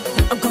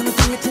 I'm gonna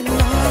do it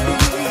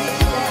tonight.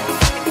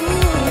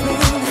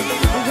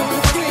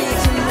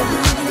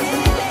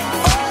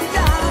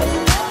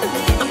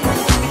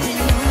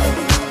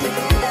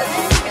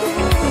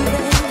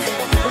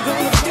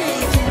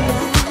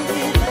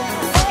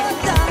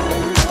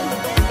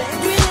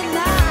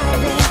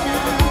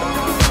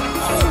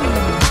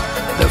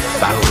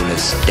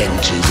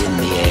 Stenches in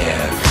the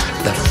air,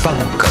 the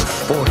funk of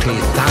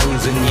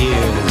 40,000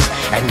 years,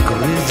 and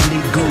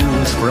grisly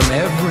ghouls from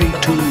every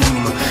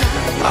tomb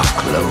are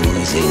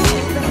closing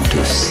in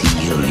to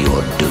seal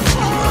your doom.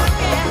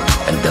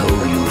 And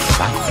though you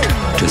fight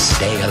to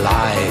stay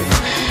alive,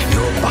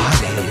 your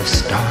body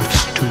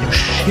starts to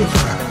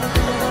shiver,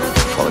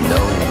 for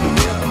no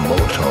mere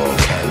mortal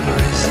can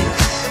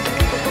resist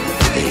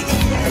the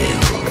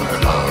evil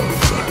of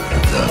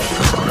the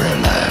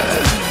thriller.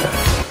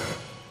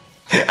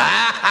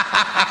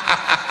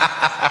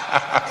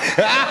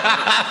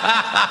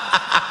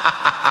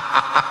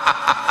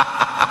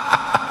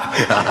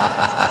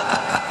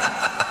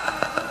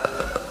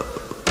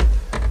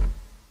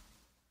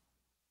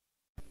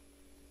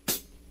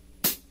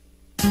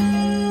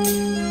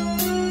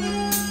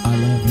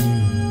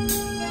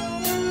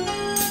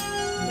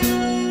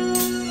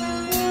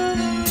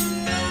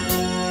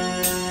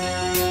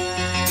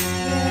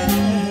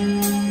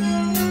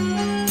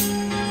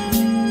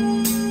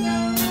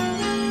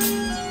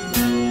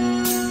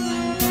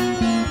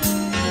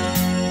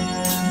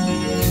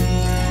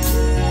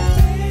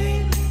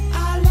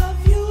 I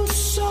love you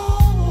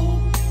so.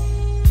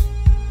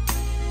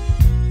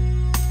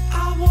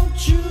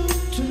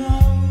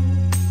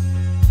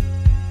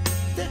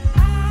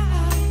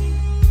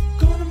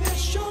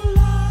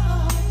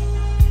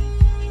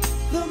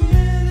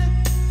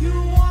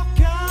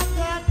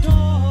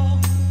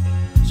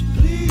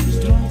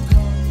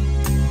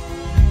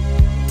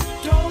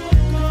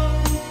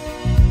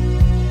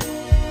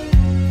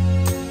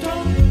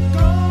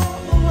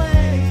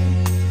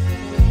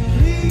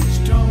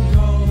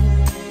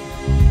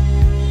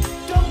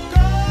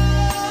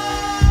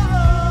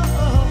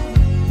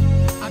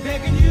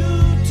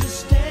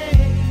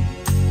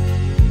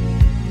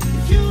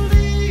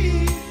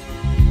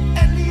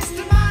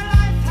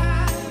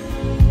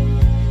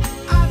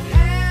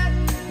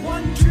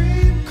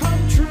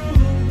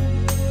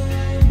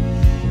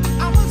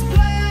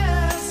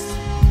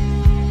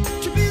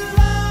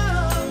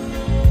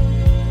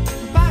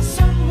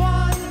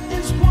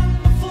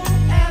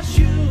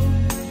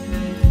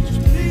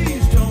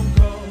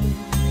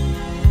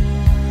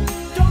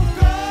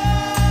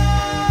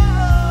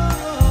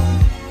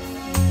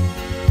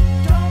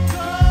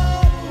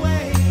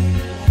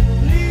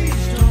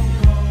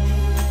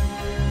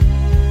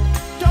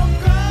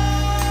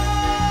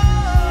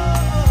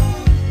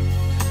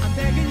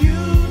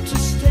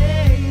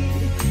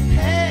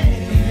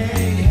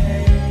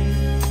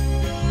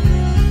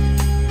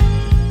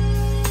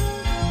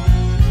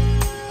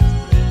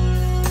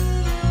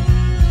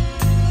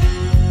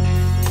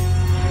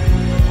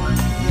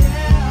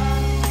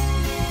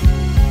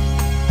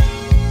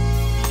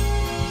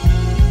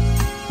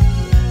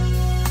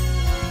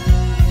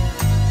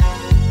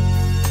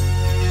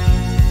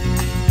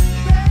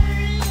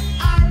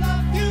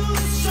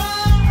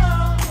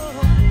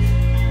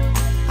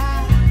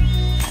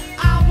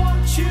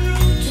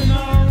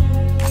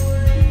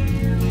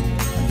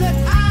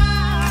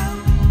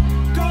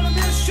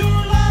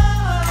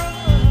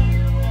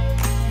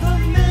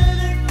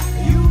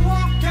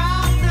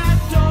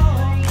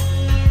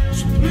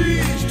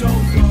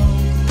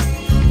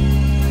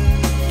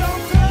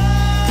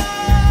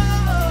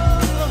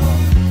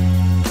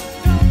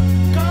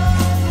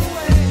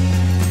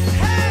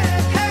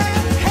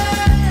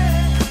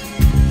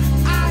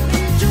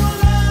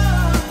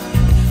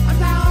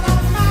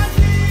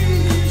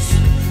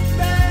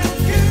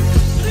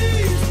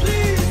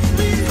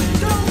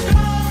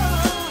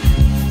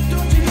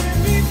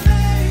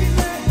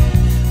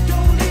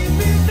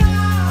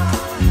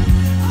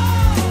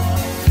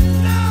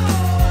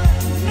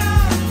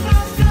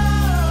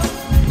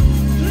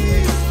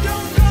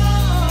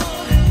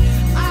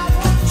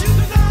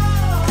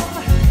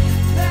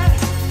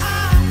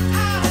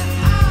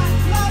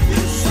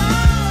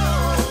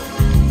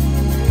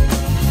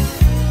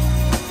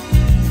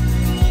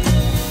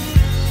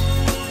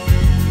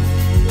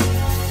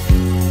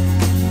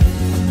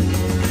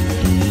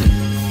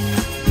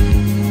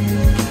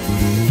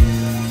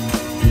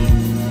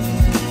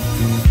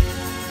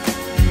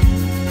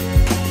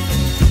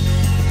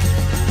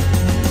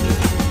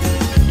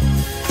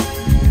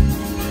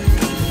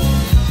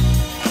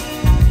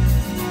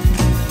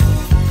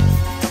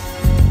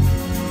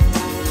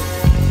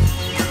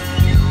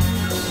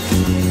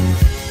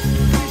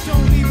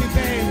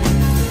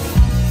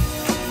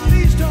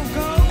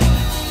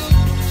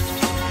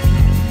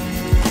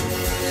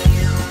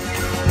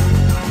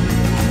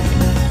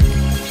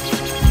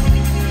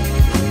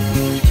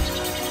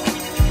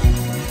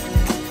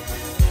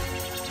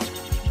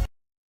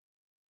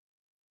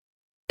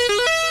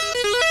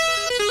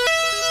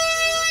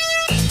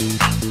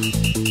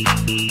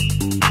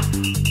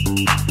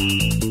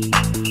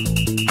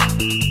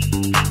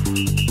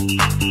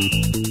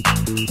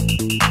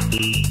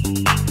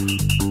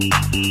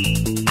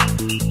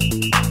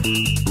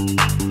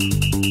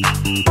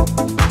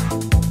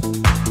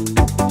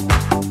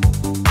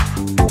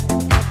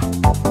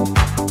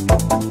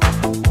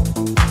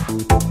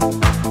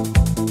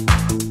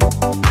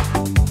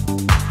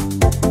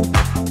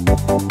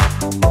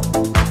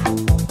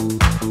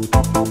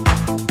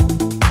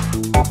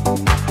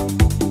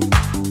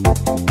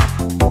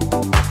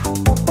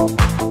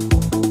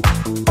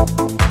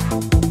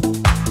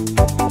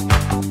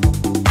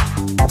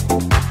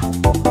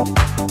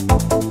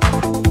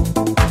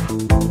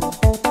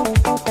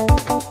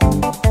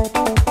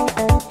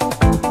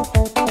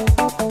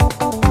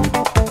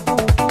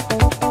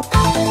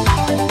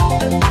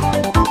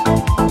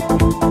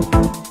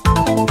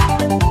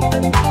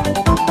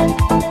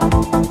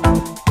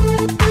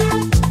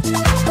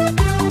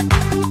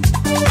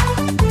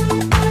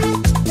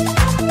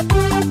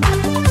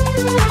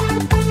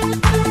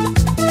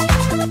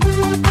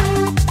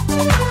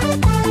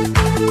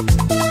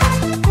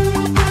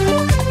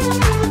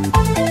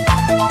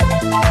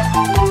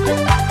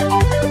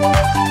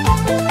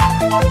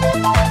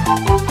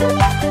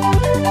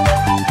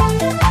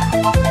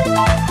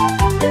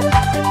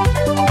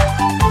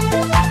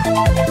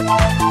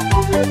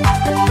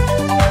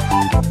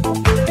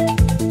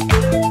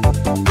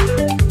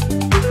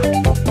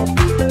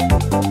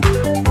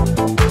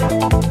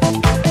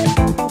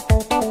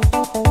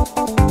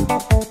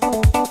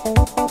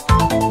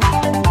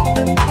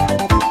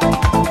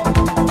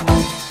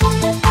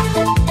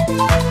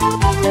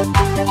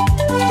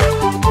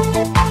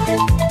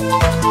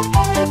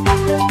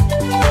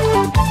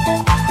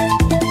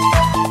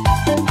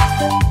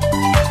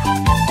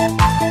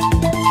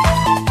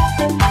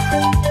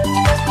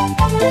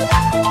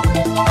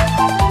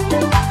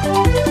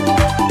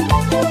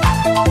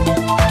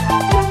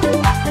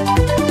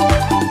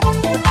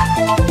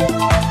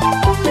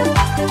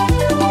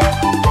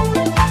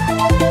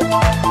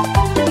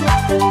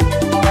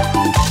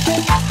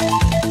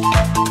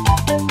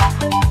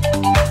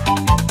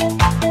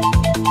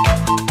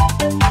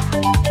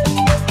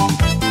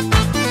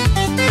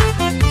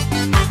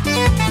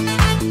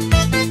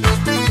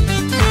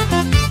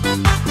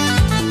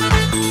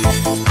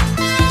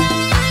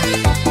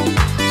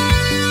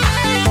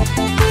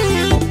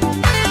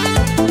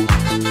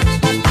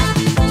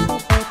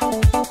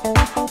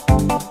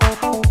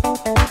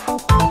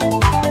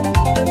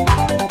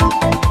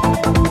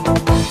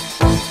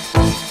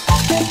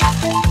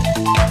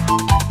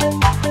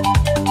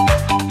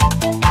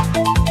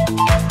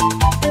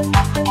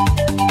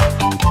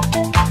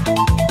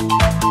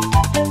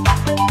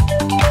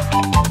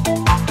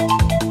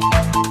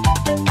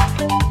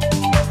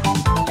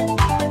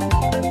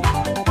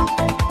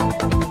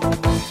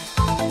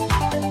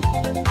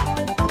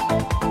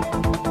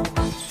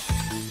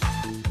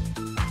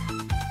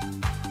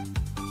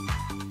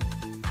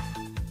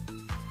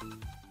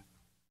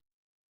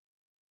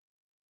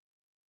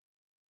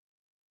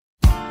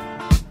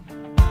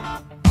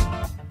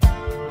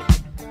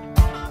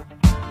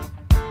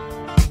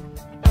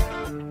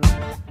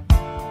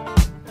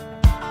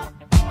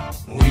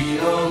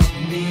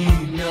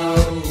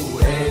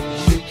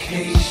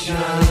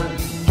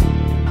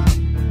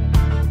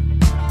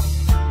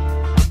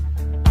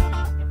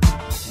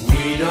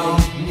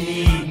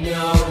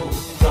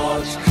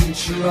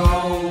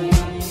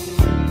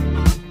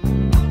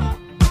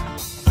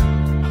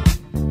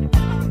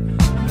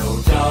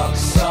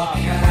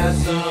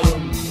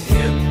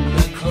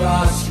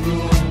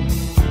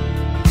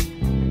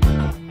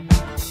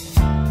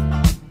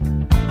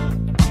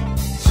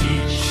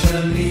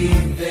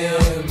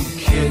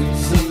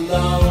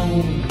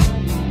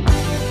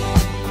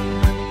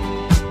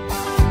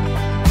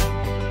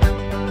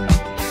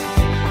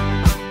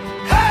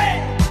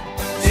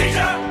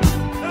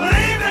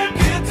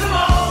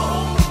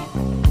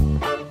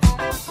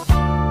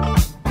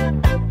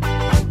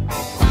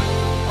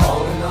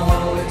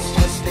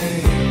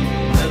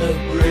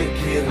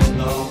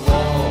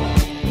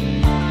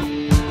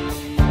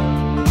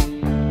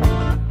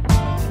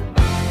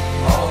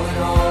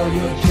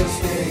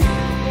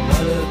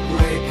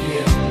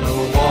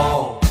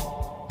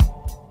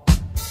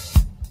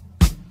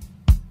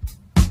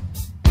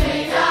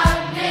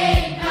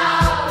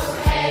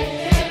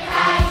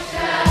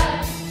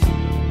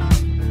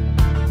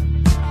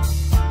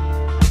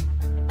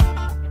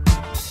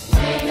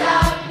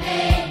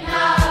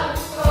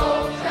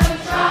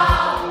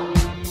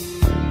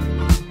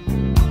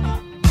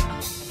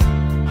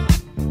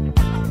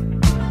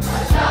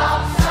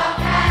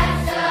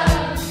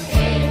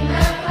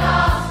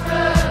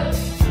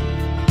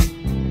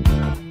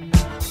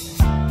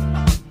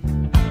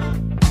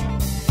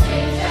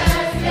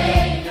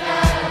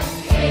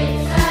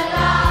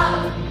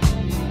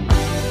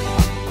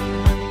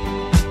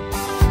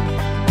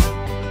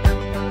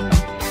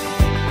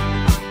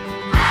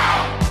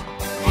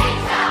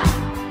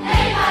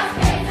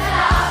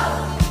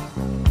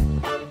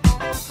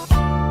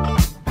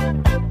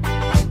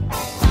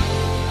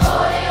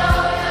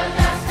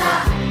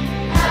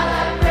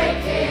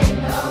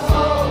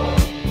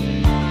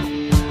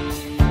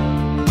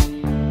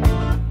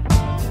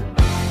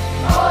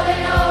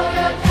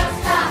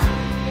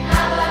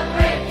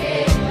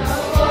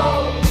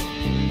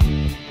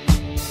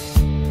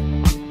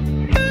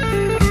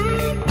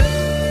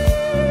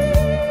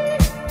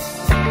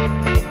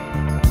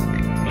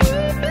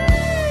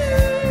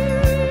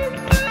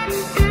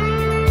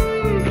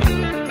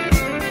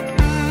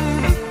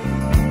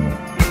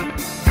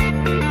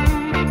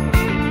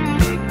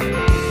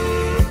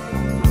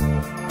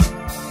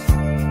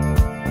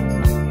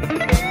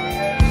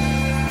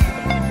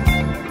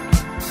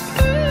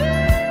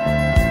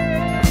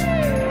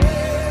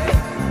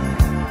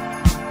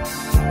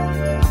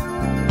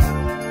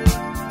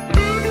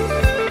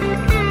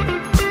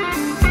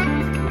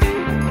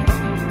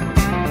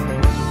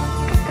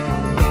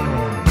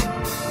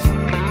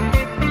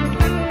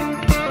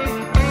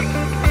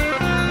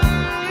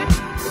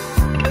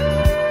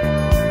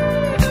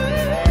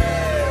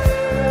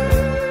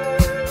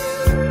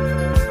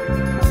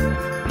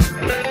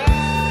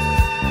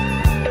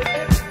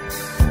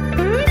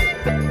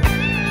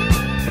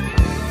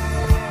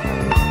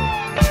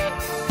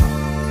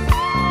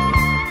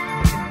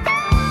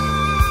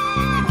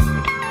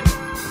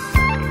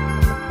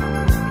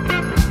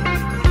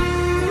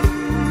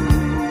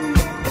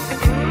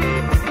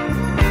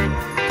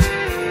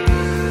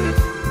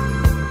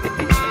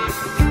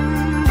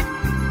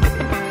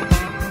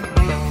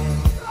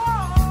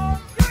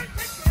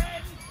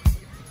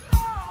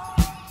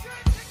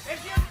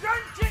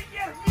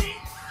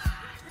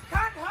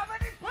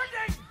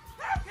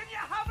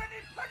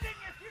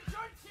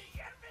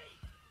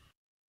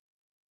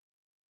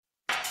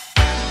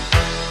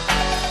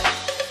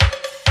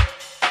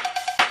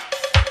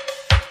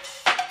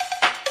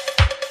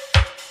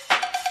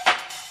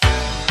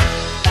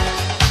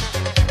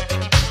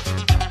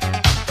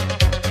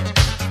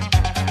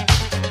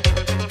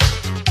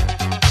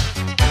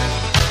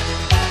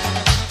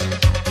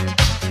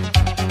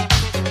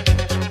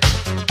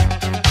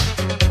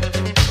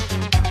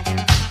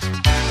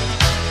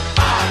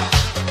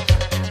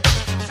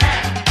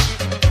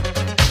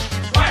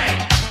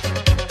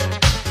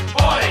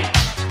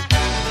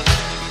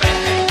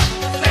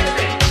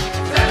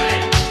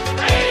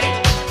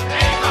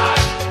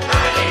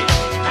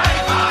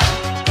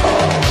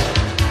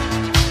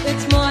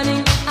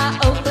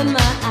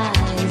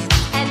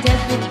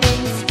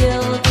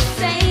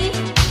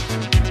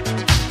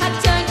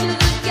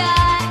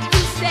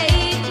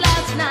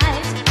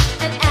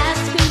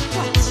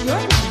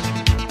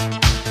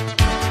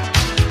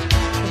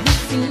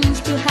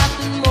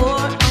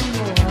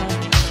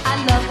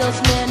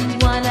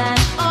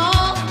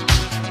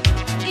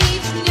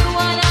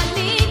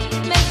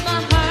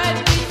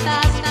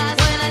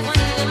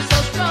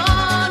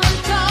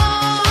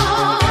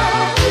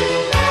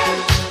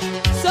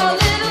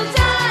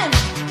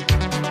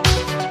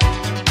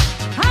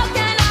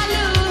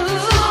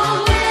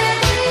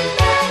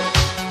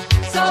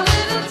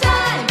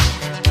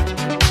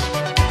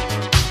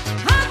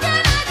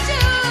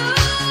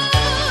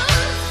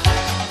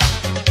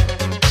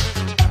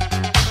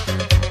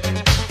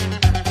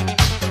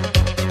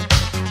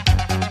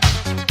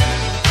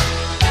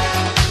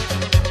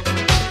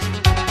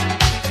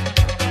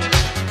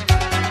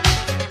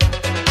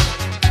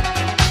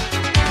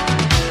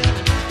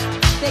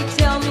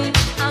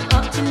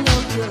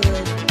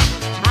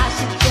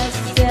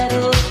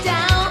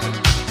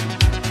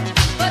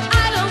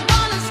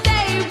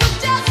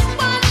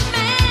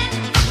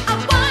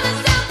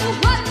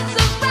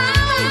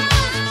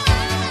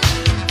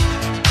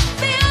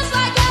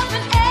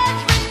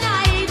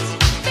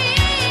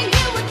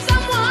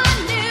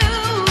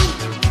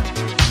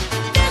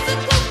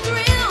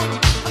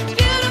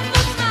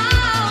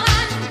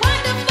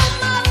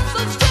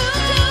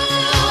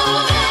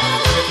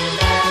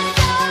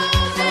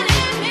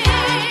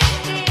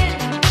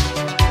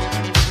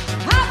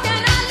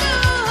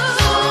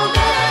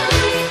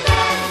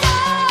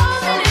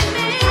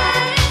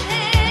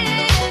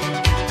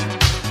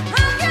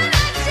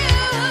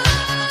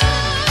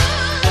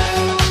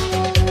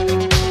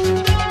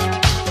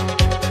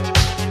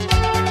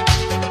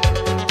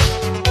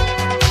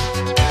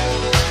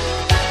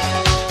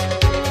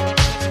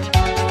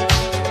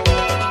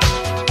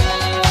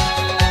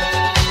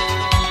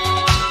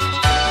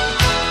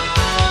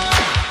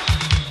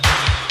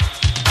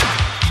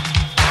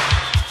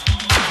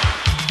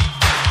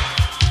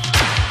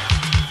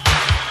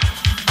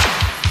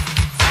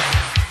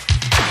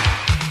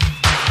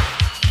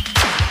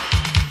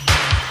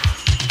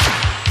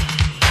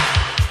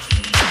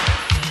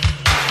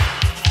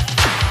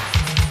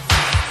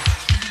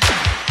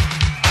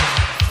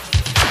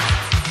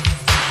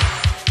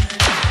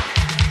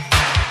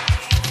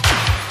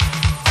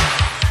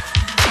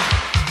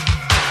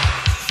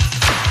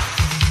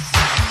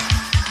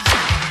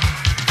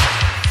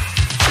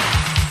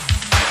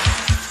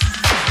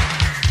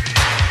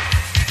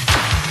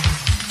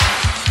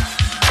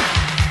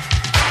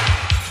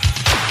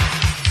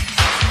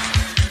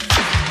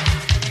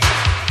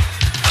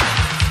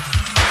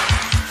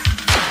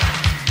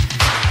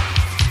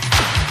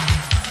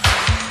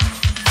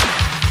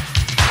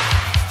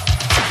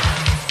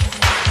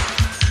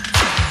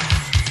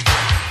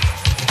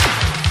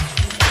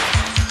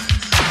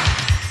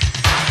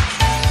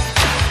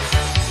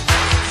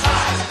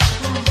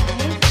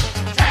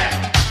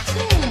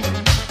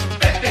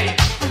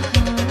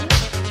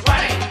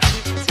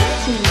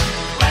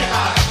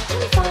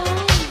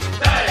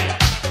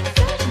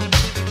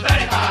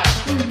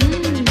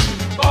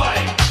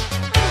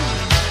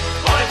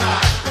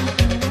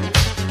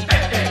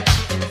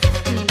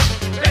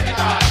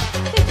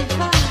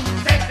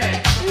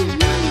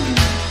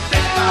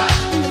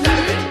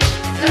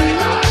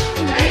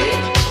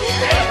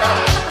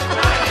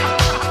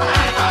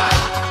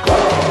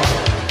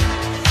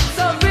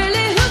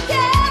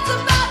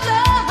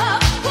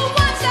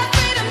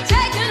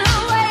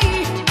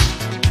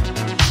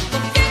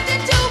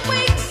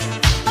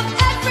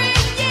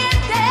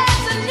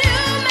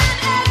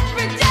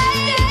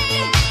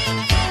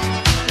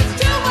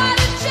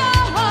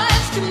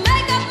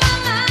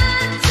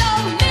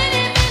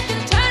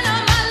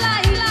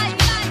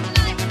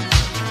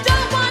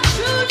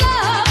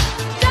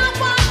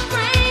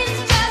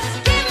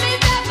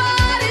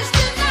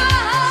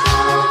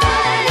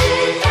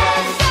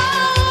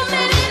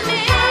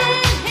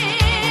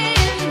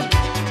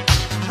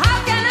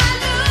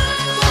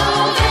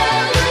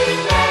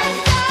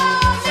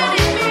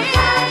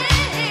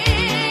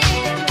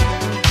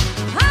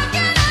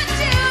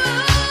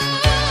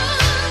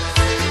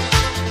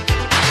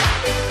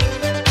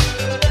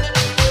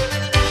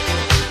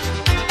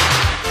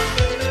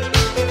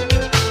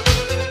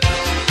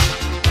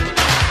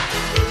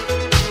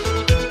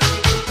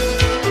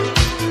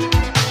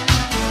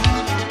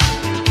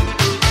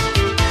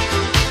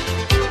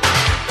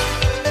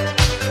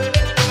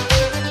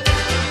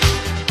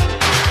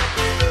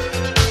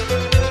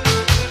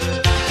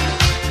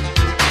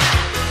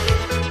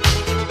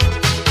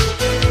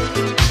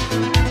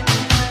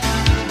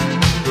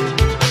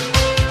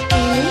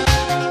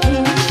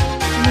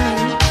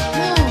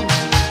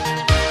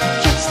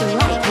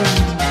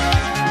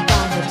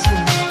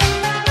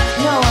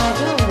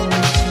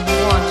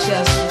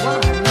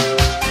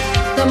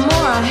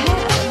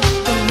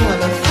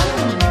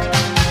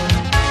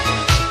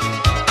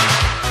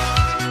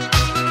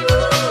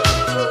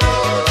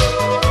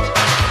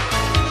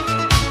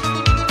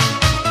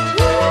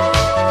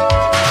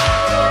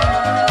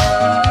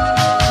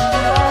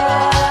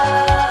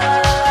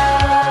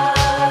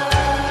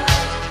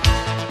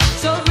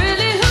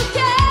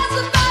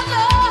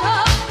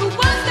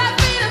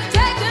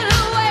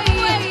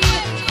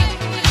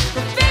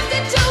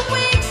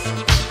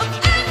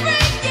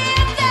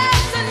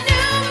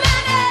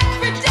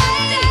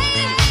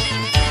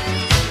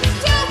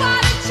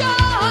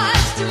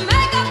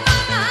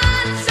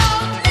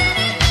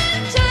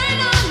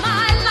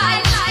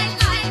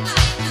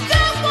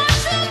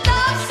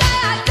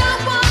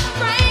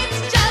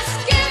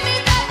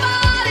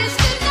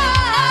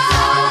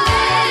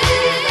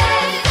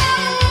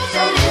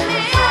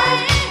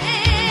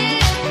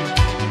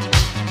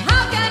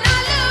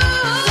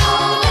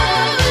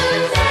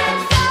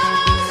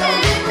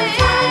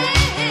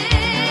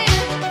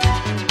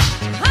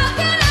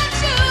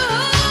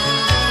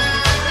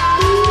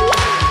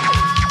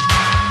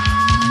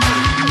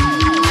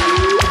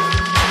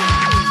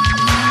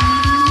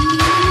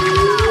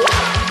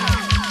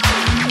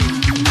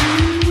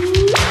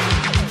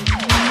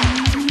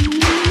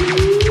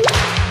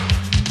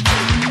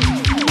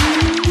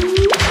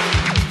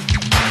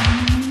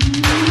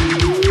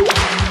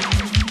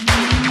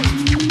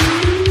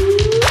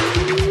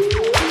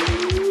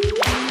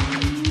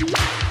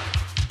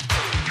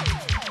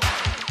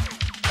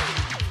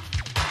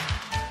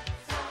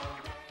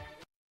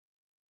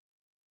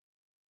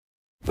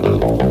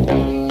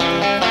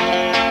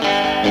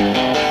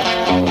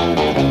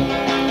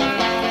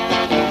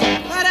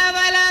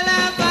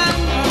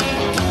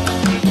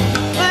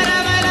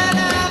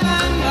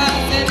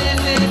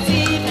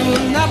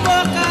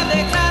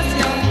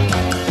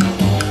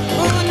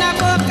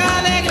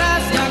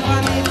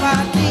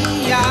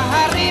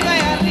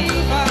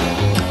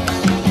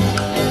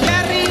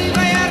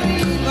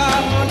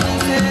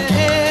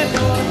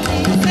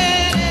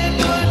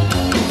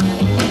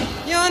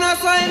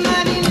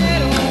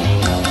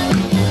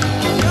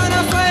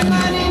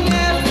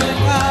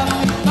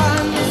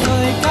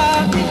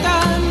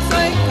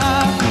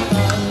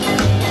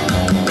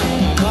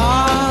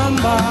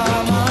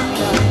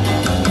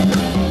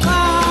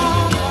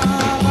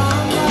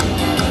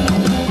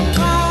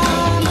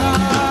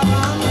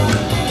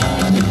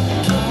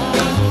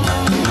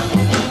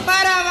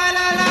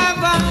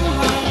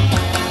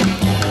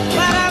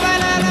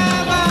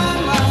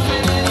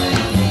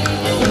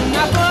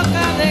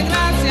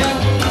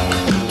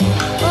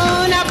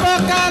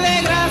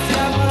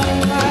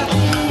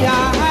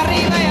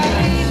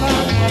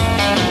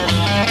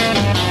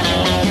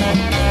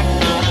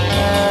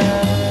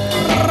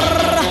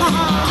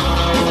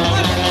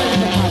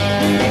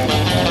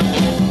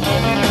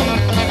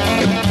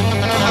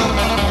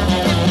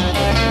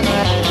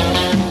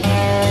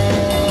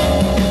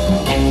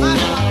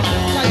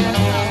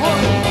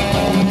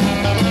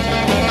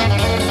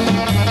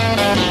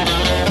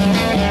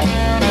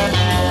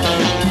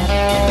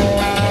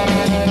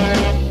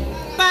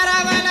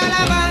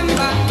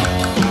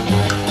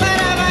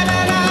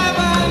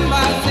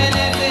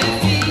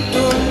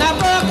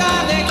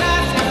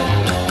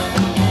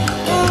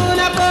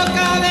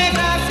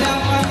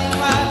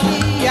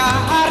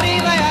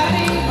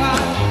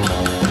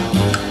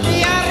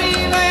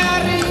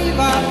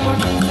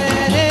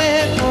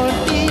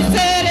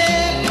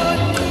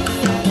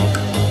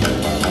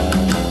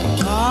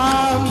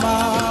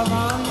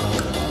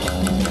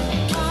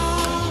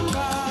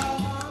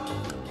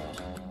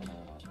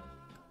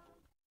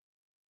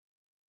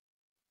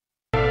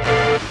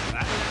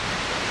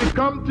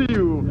 Come to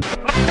you.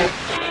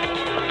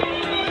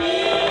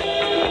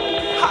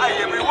 Hi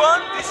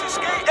everyone, this is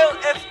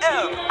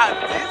KLFM and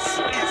this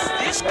is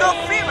Disco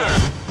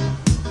Fever.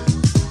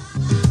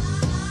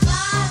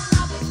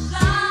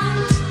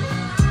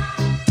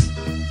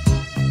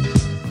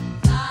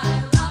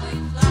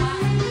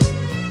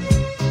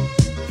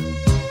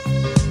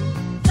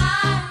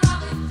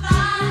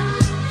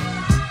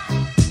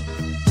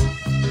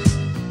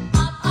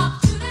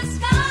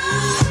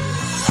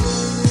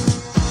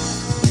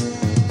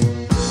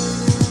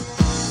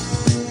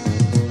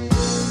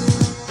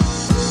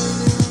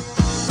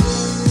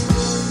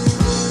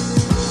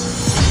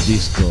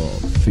 Disco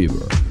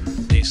Fever.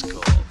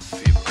 Disco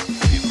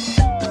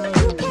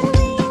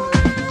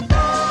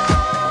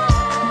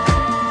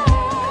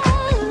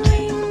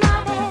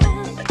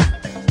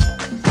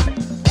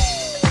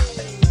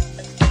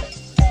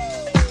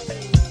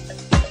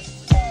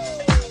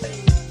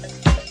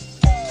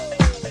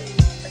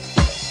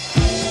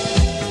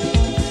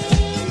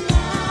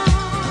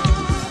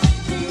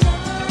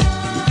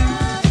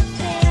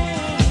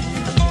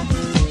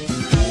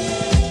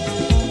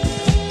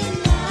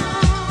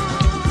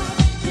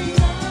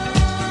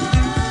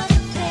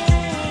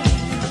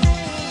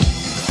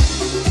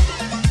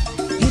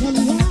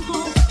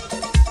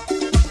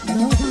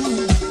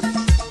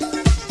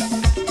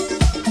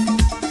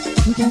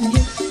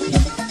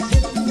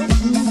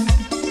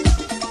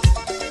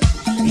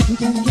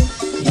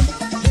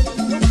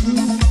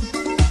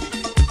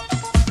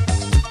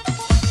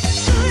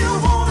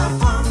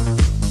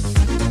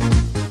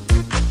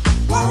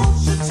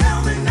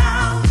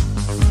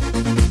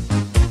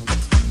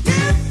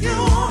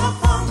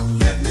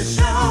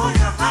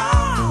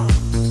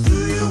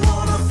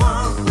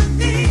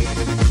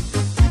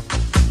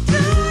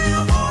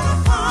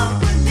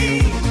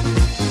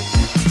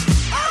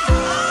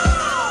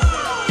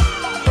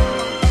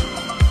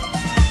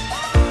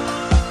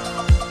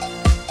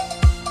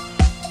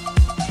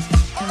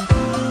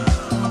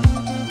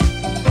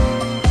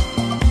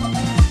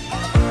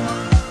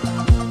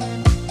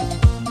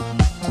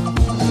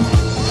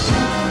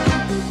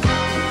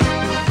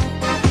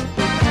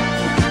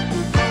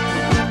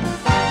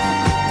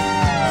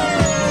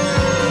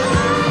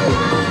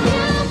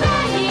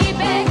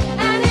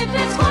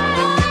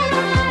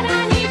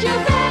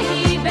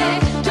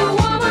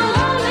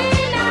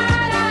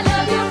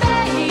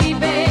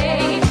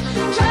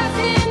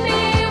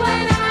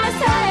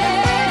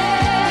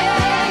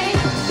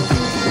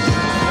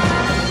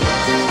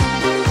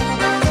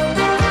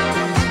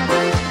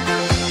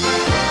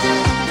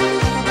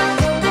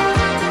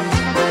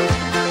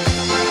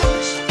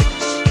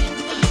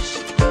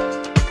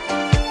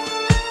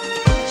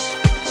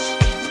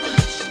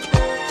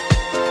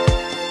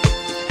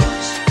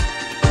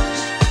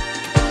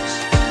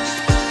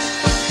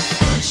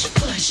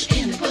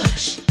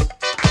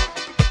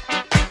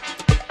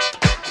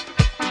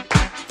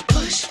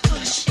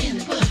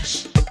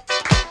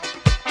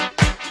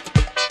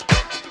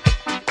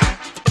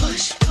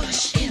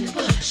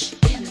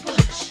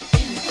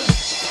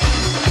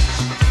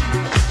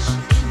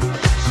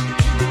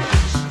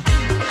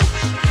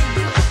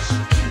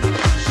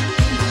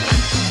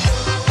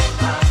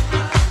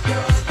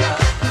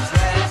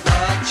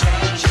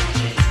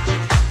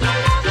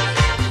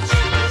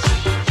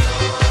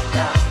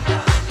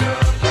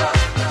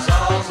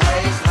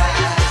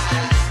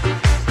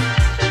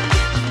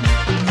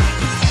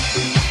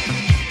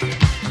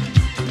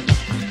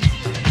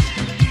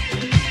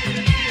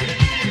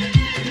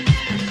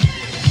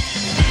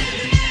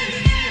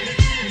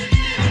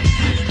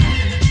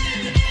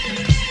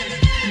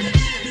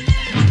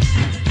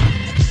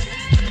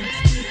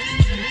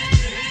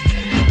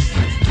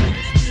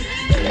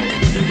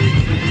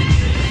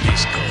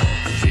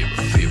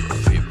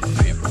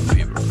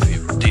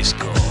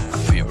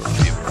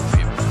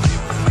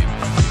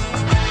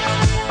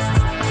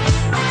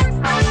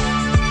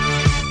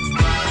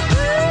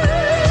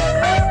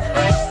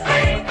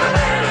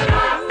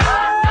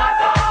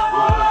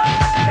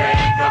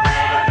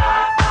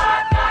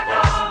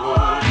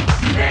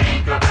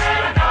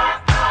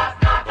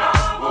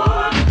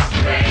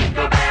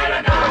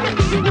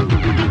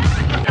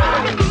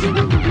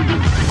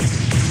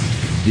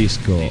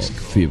Disco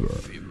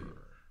Fever.